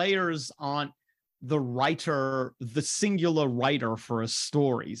the players aren't the singular writer for a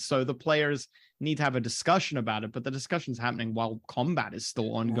story. So the players need to have a discussion about it, but the discussion's happening while combat is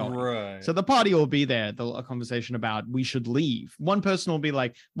still ongoing. Right. So the party will be there. A conversation about we should leave. One person will be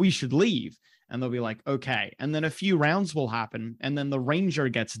like, we should leave. And they'll be like, okay. And then a few rounds will happen. And then the ranger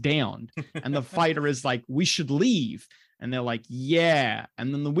gets downed. And the fighter is like, we should leave. And they're like, yeah.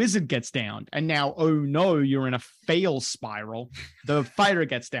 And then the wizard gets downed. And now, oh no, you're in a fail spiral. The fighter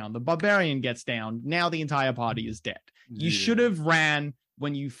ggets down. The barbarian gets down. Now the entire party is dead. You should have ran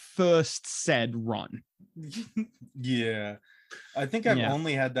when you first said run. I think I've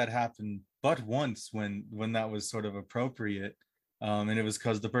only had that happen but once when that was sort of appropriate. And it was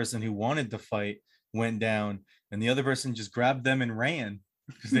because the person who wanted to fight went down and the other person just grabbed them and ran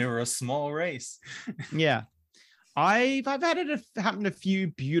because they were a small race. Yeah. I've had it happen a few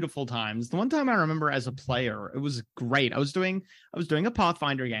beautiful times. The one time I remember as a player, it was great. I was doing a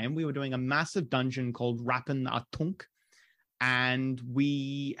Pathfinder game. We were doing a massive dungeon called Rappen Atunk. And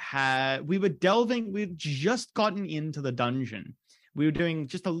we'd just gotten into the dungeon. We were doing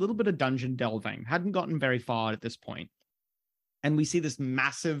just a little bit of dungeon delving, hadn't gotten very far at this point. and we see this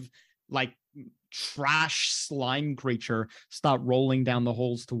massive, like, trash slime creature start rolling down the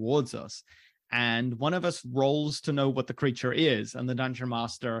halls towards us. And one of us rolls to know what the creature is, and the dungeon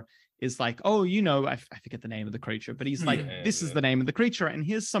master is like, oh, you know, I forget the name of the creature, but he's like, this is the name of the creature, and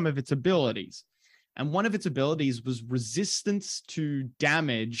here's some of its abilities. And one of its abilities was resistance to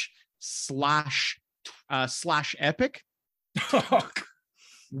damage slash epic,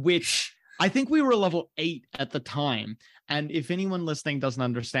 which I think we were level 8 at the time. And if anyone listening doesn't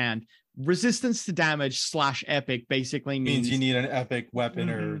understand, resistance to damage slash epic basically means you need an epic weapon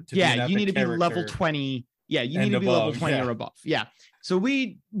or to be an you need to be epic level character. 20. Yeah, you need to be above, level 20 yeah. or above. Yeah. So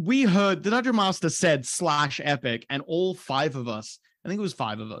we heard the dungeon master said slash epic, and all 5 of us, I think it was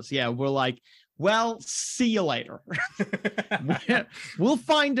 5 of us, yeah, we're like, well, see you later. We'll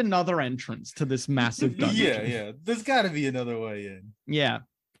find another entrance to this massive dungeon. Yeah. There's got to be another way in. Yeah.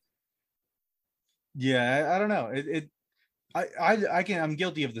 Yeah, I don't know. I'm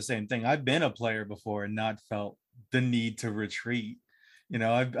guilty of the same thing. I've been a player before and not felt the need to retreat. You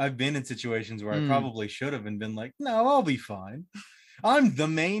know, I've been in situations where I probably should have and been like, no, I'll be fine. I'm the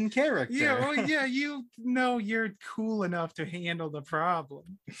main character. Yeah, well, yeah, you know you're cool enough to handle the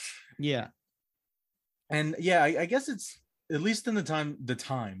problem. Yeah. And yeah, I guess it's, at least in the time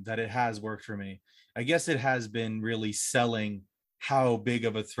that it has worked for me, I guess it has been really selling how big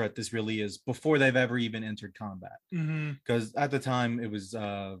of a threat this really is before they've ever even entered combat. Because at the time it was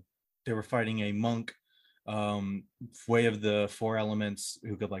they were fighting a monk, way of the 4 elements,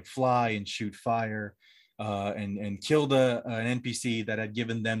 who could like fly and shoot fire, and killed an NPC that had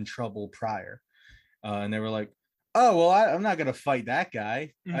given them trouble prior, and they were like, oh well, I'm not gonna fight that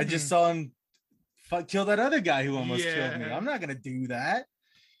guy. I just saw him kill that other guy who almost killed me. I'm not gonna do that.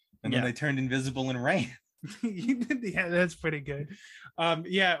 And then they turned invisible and ran. Yeah, that's pretty good.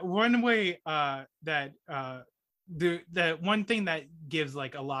 Yeah, one way that the one thing that gives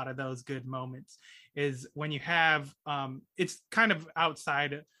like a lot of those good moments is when you have it's kind of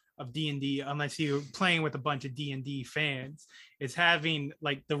outside of D&D, unless you're playing with a bunch of D&D fans, is having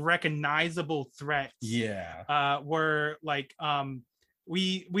like the recognizable threats. Where like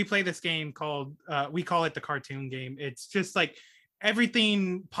we play this game called we call it the cartoon game. It's just like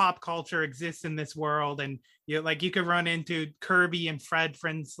everything pop culture exists in this world, and you could run into Kirby and Fred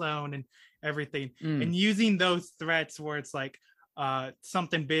Flintstone and everything, and using those threats where it's like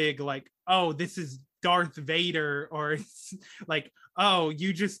something big, like, oh, this is Darth Vader, or it's like, oh,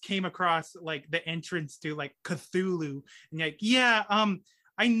 you just came across like the entrance to like Cthulhu, and you're like, yeah,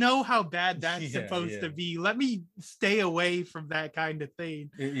 I know how bad that's supposed to be. Let me stay away from that kind of thing.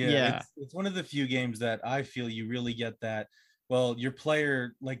 It's one of the few games that I feel you really get that. Well, your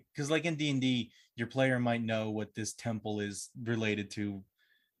player, like, because like in D&D, your player might know what this temple is related to,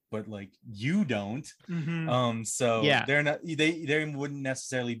 but like you don't. So they're not, they wouldn't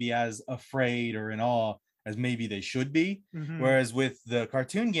necessarily be as afraid or in awe as maybe they should be. Whereas with the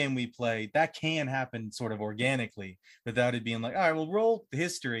cartoon game we play, that can happen sort of organically without it being like, all right, well, roll the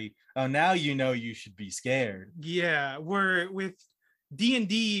history. Oh, now you know you should be scared. Yeah, where with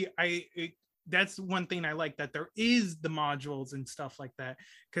D&D, that's one thing I like, that there is the modules and stuff like that,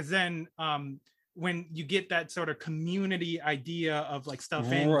 because then when you get that sort of community idea of like stuff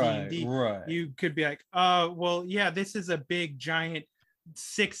in D&D, you could be like, well, yeah, this is a big giant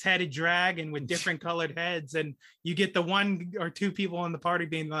 6-headed dragon with different colored heads, and you get the 1 or 2 people in the party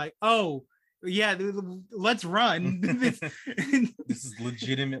being like, oh yeah, let's run. This is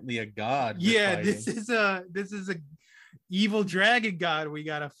legitimately a god. Yeah, this is a evil dragon god we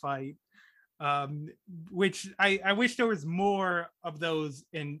gotta fight. Which I wish there was more of those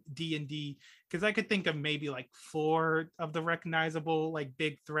in D&D, because I could think of maybe like 4 of the recognizable like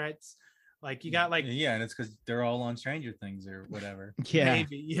big threats. Like you got like, and it's because they're all on Stranger Things or whatever.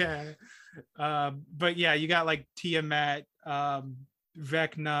 Maybe, but yeah, you got like Tiamat,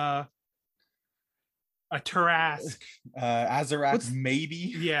 Vecna, a Tarask, Azarath,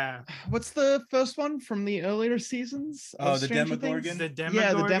 maybe. What's the first one from the earlier seasons? Oh, the Demogorgon.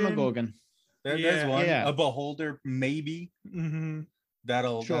 Yeah, the Demogorgon. There's one. A Beholder, maybe.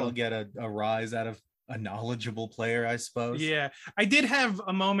 That'll get a rise out of a knowledgeable player, I suppose. Yeah, I did have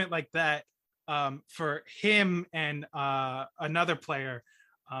a moment like that for him and another player,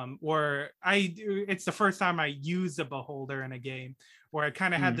 where it's the first time I used a Beholder in a game, where I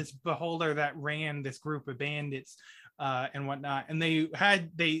kind of had this Beholder that ran this group of bandits and whatnot, and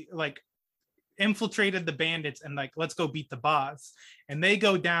they like infiltrated the bandits and like, let's go beat the boss, and they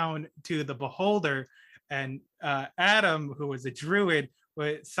go down to the Beholder, and Adam, who was a druid,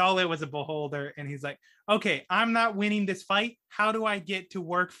 saw it was a beholder, and he's like, okay, I'm not winning this fight. How do I get to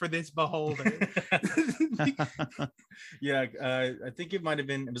work for this beholder? Yeah, I think it might have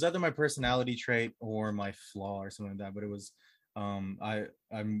been, it was either my personality trait or my flaw or something like that, but it was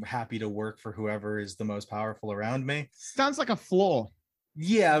I'm happy to work for whoever is the most powerful around me. Sounds like a flaw.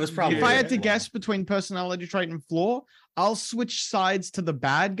 Yeah, it was probably. If I had to guess between personality trait and flaw, I'll switch sides to the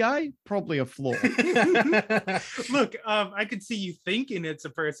bad guy. Probably a flaw. Look, I could see you thinking it's a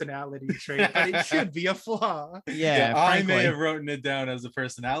personality trait, but it should be a flaw. Yeah, I may have written it down as a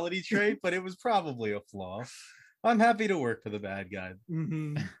personality trait, but it was probably a flaw. I'm happy to work for the bad guy.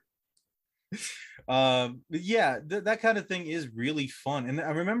 Mm-hmm. But yeah, that kind of thing is really fun, and I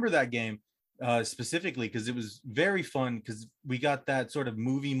remember that game specifically because it was very fun because we got that sort of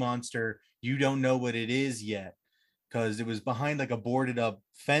movie monster. You don't know what it is yet because it was behind like a boarded up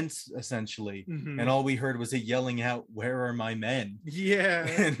fence essentially, and all we heard was it yelling out, "Where are my men?" Yeah,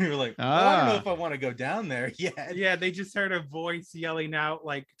 and we were like, I don't know if I want to go down there yet. Yeah, they just heard a voice yelling out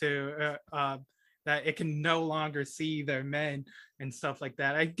like to that it can no longer see their men and stuff like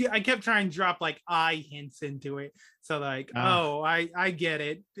that. I kept trying to drop like eye hints into it, so like, oh, I get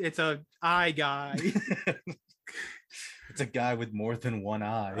it. It's a eye guy. It's a guy with more than one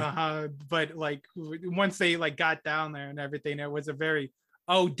eye. But like once they like got down there and everything, it was a very,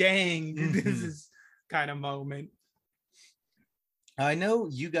 oh dang, this is kind of moment. I know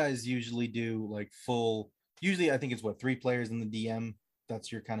you guys usually do like full. Usually, I think it's 3 players in the DM.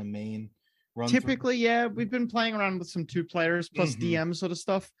 That's your kind of main. Typically, yeah, we've been playing around with some 2 players plus DM sort of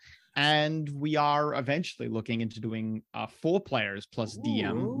stuff, and we are eventually looking into doing 4 players plus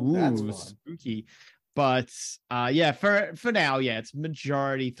DM. That's fun. Spooky. But yeah, for now, yeah, it's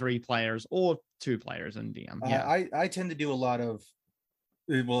majority 3 players or 2 players in DM. Yeah, I tend to do a lot of.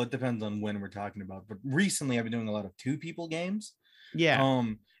 Well, it depends on when we're talking about, but recently I've been doing a lot of 2 people games. Yeah.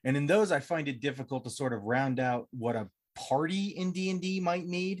 And in those, I find it difficult to sort of round out what a party in D&D might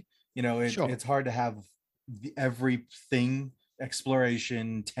need. You know, it's hard to have everything,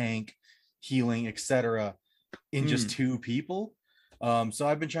 exploration, tank, healing, etc., in just 2 people. So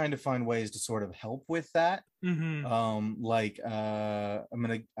I've been trying to find ways to sort of help with that. I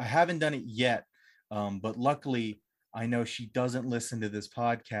haven't done it yet, but luckily I know she doesn't listen to this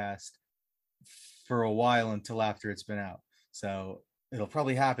podcast for a while until after it's been out. So it'll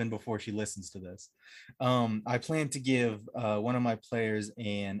probably happen before she listens to this. I plan to give one of my players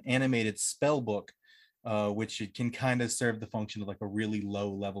an animated spell book, which it can kind of serve the function of like a really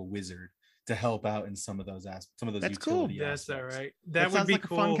low level wizard to help out in some of those aspects. Some of those. That's cool. That's all right. That would be like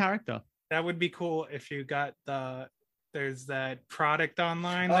cool. A fun character. That would be cool if you got there's that product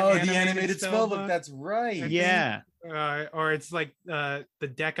online. Oh, the animated spell book. That's right. Yeah. Or it's like the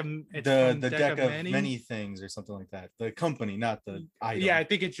deck of deck of many things or something like that. The company, not the item. Yeah, I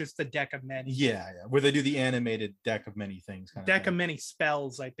think it's just the deck of many. Yeah, where they do the animated deck of many things. Deck of many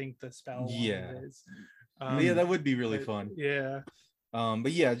spells, I think the spell. Yeah. One is. Yeah, that would be really fun. Yeah.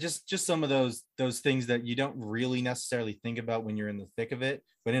 But yeah, just some of those things that you don't really necessarily think about when you're in the thick of it.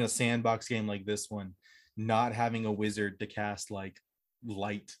 But in a sandbox game like this one, not having a wizard to cast like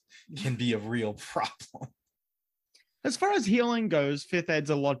light can be a real problem. As far as healing goes, 5th Ed's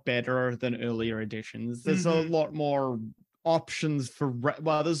a lot better than earlier editions. There's a lot more options for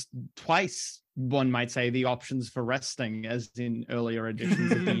there's twice, one might say, the options for resting as in earlier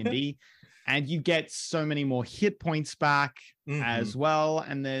editions of D&D. And you get so many more hit points back as well.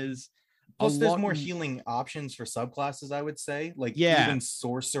 And there's more healing options for subclasses, I would say. Like even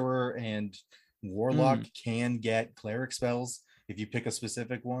sorcerer and warlock can get cleric spells if you pick a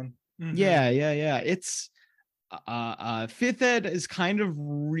specific one. Yeah. It's 5th Ed is kind of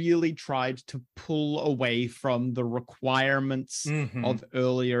really tried to pull away from the requirements of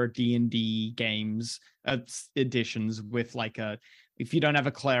earlier D&D games editions with like if you don't have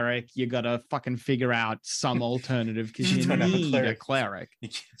a cleric, you gotta fucking figure out some alternative because you need a cleric. You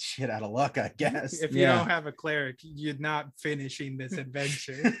get shit out of luck, I guess. If you don't have a cleric, you're not finishing this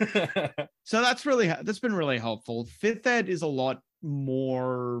adventure. So that's been really helpful. 5th Ed is a lot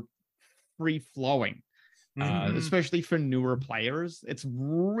more free flowing. Especially for newer players. It's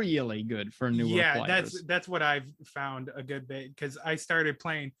really good for newer players. That's what I've found a good bit, because I started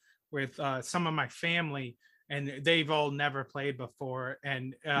playing with some of my family and they've all never played before,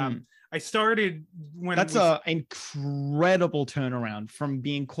 and I started when that's an incredible turnaround from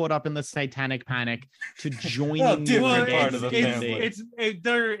being caught up in the satanic panic to joining part of the family. It's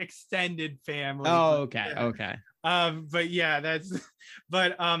their extended family. Oh, okay. But yeah,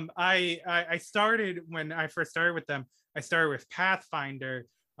 I started when I first started with them. I started with Pathfinder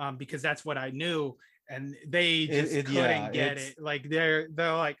because that's what I knew, and they just couldn't get it. Like they're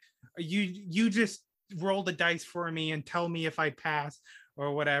like, you just roll the dice for me and tell me if I pass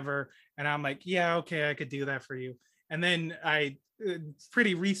or whatever. And I'm like, yeah, okay, I could do that for you. And then I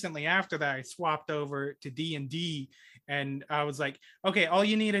pretty recently after that, I swapped over to D&D, and I was like, okay, all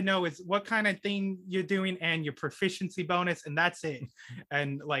you need to know is what kind of thing you're doing and your proficiency bonus, and that's it.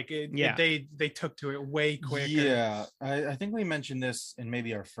 And like they took to it way quicker. Yeah, I think we mentioned this in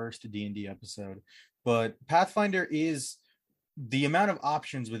maybe our first D&D episode, but Pathfinder is, the amount of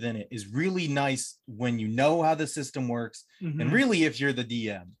options within it is really nice when you know how the system works, and really if you're the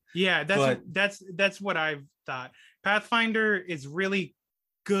DM. Yeah, that's what I've thought. Pathfinder is really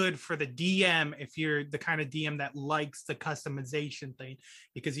good for the DM if you're the kind of DM that likes the customization thing,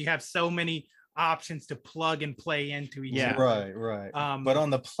 because you have so many options to plug and play into each other. Right. But on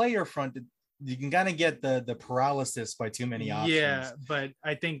the player front, you can kind of get the paralysis by too many options. Yeah, but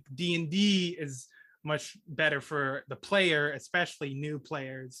I think D&D is much better for the player, especially new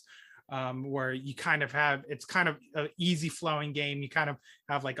players, where you kind of have, it's kind of an easy flowing game. You kind of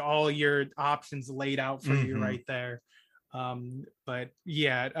have like all your options laid out for you right there. But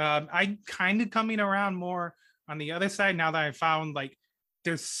yeah, I kind of coming around more on the other side now that I found like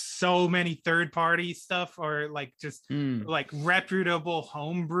there's so many third-party stuff, or like just like reputable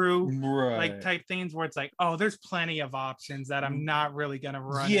homebrew like type things where it's like, oh, there's plenty of options that I'm not really gonna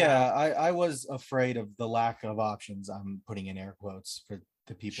run. Yeah, I was afraid of the lack of options. I'm putting in air quotes for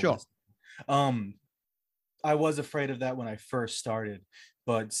the people. Sure. I was afraid of that when I first started,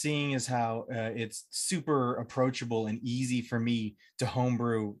 but seeing as how it's super approachable and easy for me to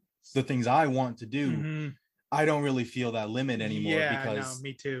homebrew the things I want to do, I don't really feel that limit anymore, because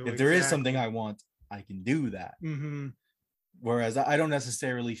me too. If there is something I want, I can do that. Whereas I don't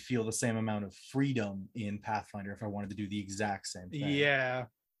necessarily feel the same amount of freedom in Pathfinder if I wanted to do the exact same thing. Yeah.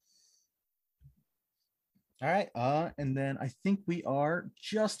 All right. And then I think we are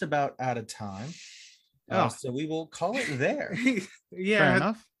just about out of time. So we will call it there.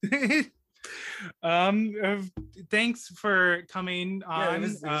 Yeah. Fair enough. Thanks for coming on. Yeah, it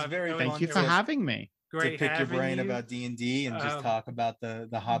was very fun. Thank you for having me. Great to pick your brain about D&D and just talk about the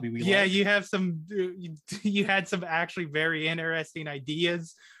hobby we like. Yeah, you have you had some actually very interesting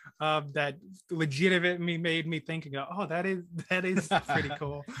ideas that legitimately made me think and go, oh, that is pretty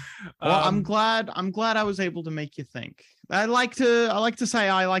cool. Well, I'm glad I was able to make you think. I like to say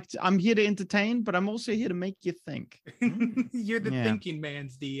I'm here to entertain, but I'm also here to make you think. You're the thinking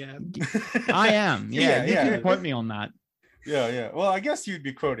man's DM. I am. Yeah. You can quote me on that. Yeah. Well, I guess you'd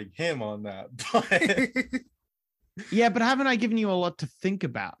be quoting him on that. But... yeah, but haven't I given you a lot to think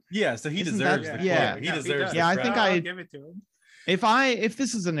about? Yeah, so he deserves the quote. He deserves. Yeah, I think I'll give it to him. If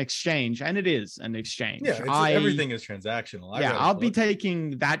this is an exchange, and it is an exchange, everything is transactional. I'll be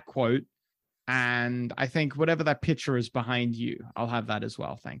taking that quote, and I think whatever that picture is behind you, I'll have that as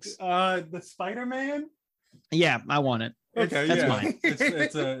well. Thanks. The Spider-Man. Yeah, I want it. Okay, that's mine.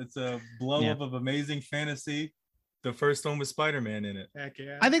 It's a blow up of Amazing Fantasy. The first one with Spider-Man in it. Heck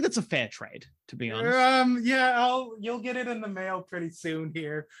yeah. I think that's a fair trade, to be honest. You'll get it in the mail pretty soon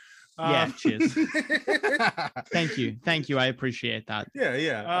here. Cheers. Thank you. I appreciate that.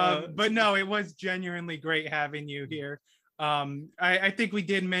 Yeah. But no, it was genuinely great having you here. I think we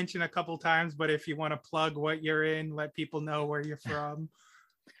did mention a couple times, but if you want to plug what you're in, let people know where you're from.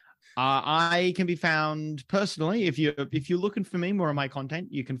 I can be found personally. If you're looking for me, more of my content,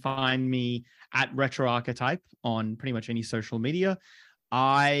 you can find me at Retro Archetype on pretty much any social media.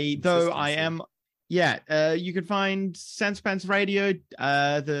 You can find Sense Radio,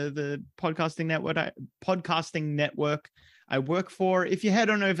 the podcasting network I work for. If you head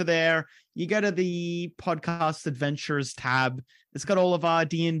on over there, you go to the Podcast Adventurers tab. It's got all of our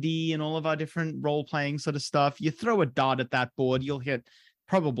D&D and all of our different role-playing sort of stuff. You throw a dart at that board, you'll hit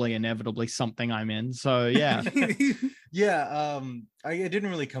probably inevitably something I'm in. So yeah. I didn't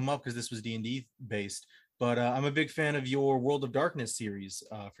really come up because this was D&D based, but I'm a big fan of your World of Darkness series.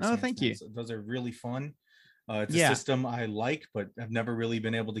 Thank you. Those are really fun. It's a system I like, but I've never really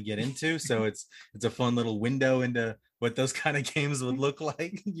been able to get into. So it's a fun little window into what those kind of games would look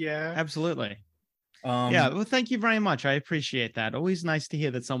like. Yeah, absolutely. Well, thank you very much. I appreciate that. Always nice to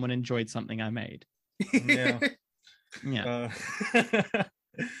hear that someone enjoyed something I made. Yeah.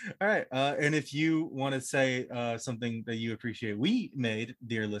 All right. And if you want to say something that you appreciate we made,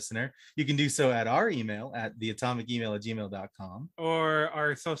 dear listener, you can do so at our email at theatomicemail@gmail.com. Or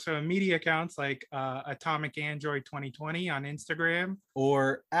our social media accounts like Atomic Android 2020 on Instagram.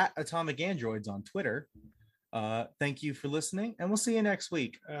 Or at Atomic Androids on Twitter. Thank you for listening, and we'll see you next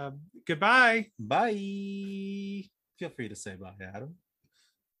week. Goodbye. Bye. Feel free to say bye, Adam.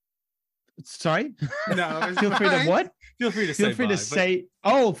 Sorry. No, Feel free to what? Feel free to Feel say free bye, to say.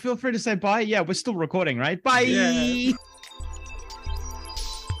 Oh, feel free to say bye. Yeah, we're still recording, right? Bye. Yeah.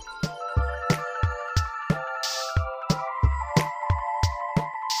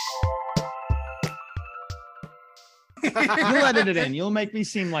 You'll edit it in. You'll make me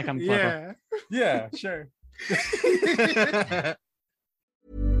seem like I'm clever. Yeah, sure.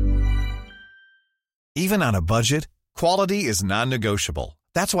 Even on a budget, quality is non-negotiable.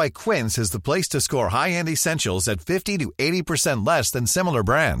 That's why Quince is the place to score high-end essentials at 50 to 80% less than similar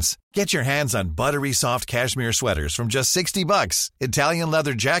brands. Get your hands on buttery soft cashmere sweaters from just $60, Italian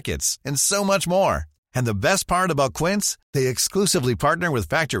leather jackets, and so much more. And the best part about Quince, they exclusively partner with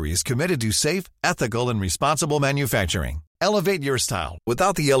factories committed to safe, ethical, and responsible manufacturing. Elevate your style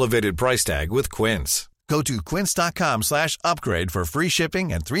without the elevated price tag with Quince. Go to quince.com/upgrade for free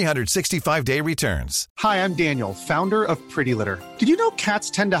shipping and 365-day returns. Hi, I'm Daniel, founder of Pretty Litter. Did you know cats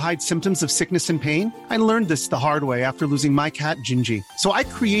tend to hide symptoms of sickness and pain? I learned this the hard way after losing my cat, Gingy. So I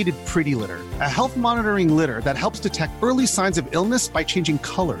created Pretty Litter, a health monitoring litter that helps detect early signs of illness by changing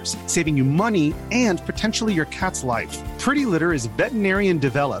colors, saving you money and potentially your cat's life. Pretty Litter is veterinarian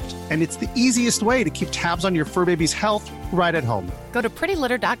developed, and it's the easiest way to keep tabs on your fur baby's health right at home. Go to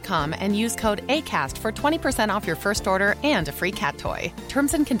prettylitter.com and use code ACAST for 20% off your first order and a free cat toy.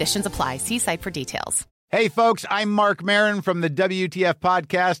 Terms and conditions apply. See site for details. Hey, folks, I'm Mark Maron from the WTF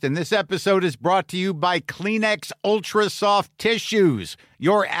Podcast, and this episode is brought to you by Kleenex Ultra Soft Tissues,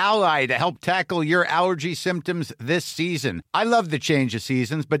 your ally to help tackle your allergy symptoms this season. I love the change of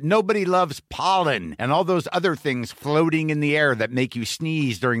seasons, but nobody loves pollen and all those other things floating in the air that make you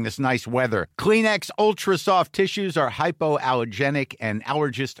sneeze during this nice weather. Kleenex Ultra Soft Tissues are hypoallergenic and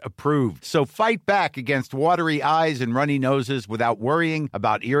allergist approved, so fight back against watery eyes and runny noses without worrying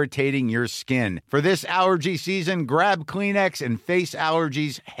about irritating your skin. For this allergy season, grab Kleenex and face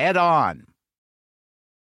allergies head on.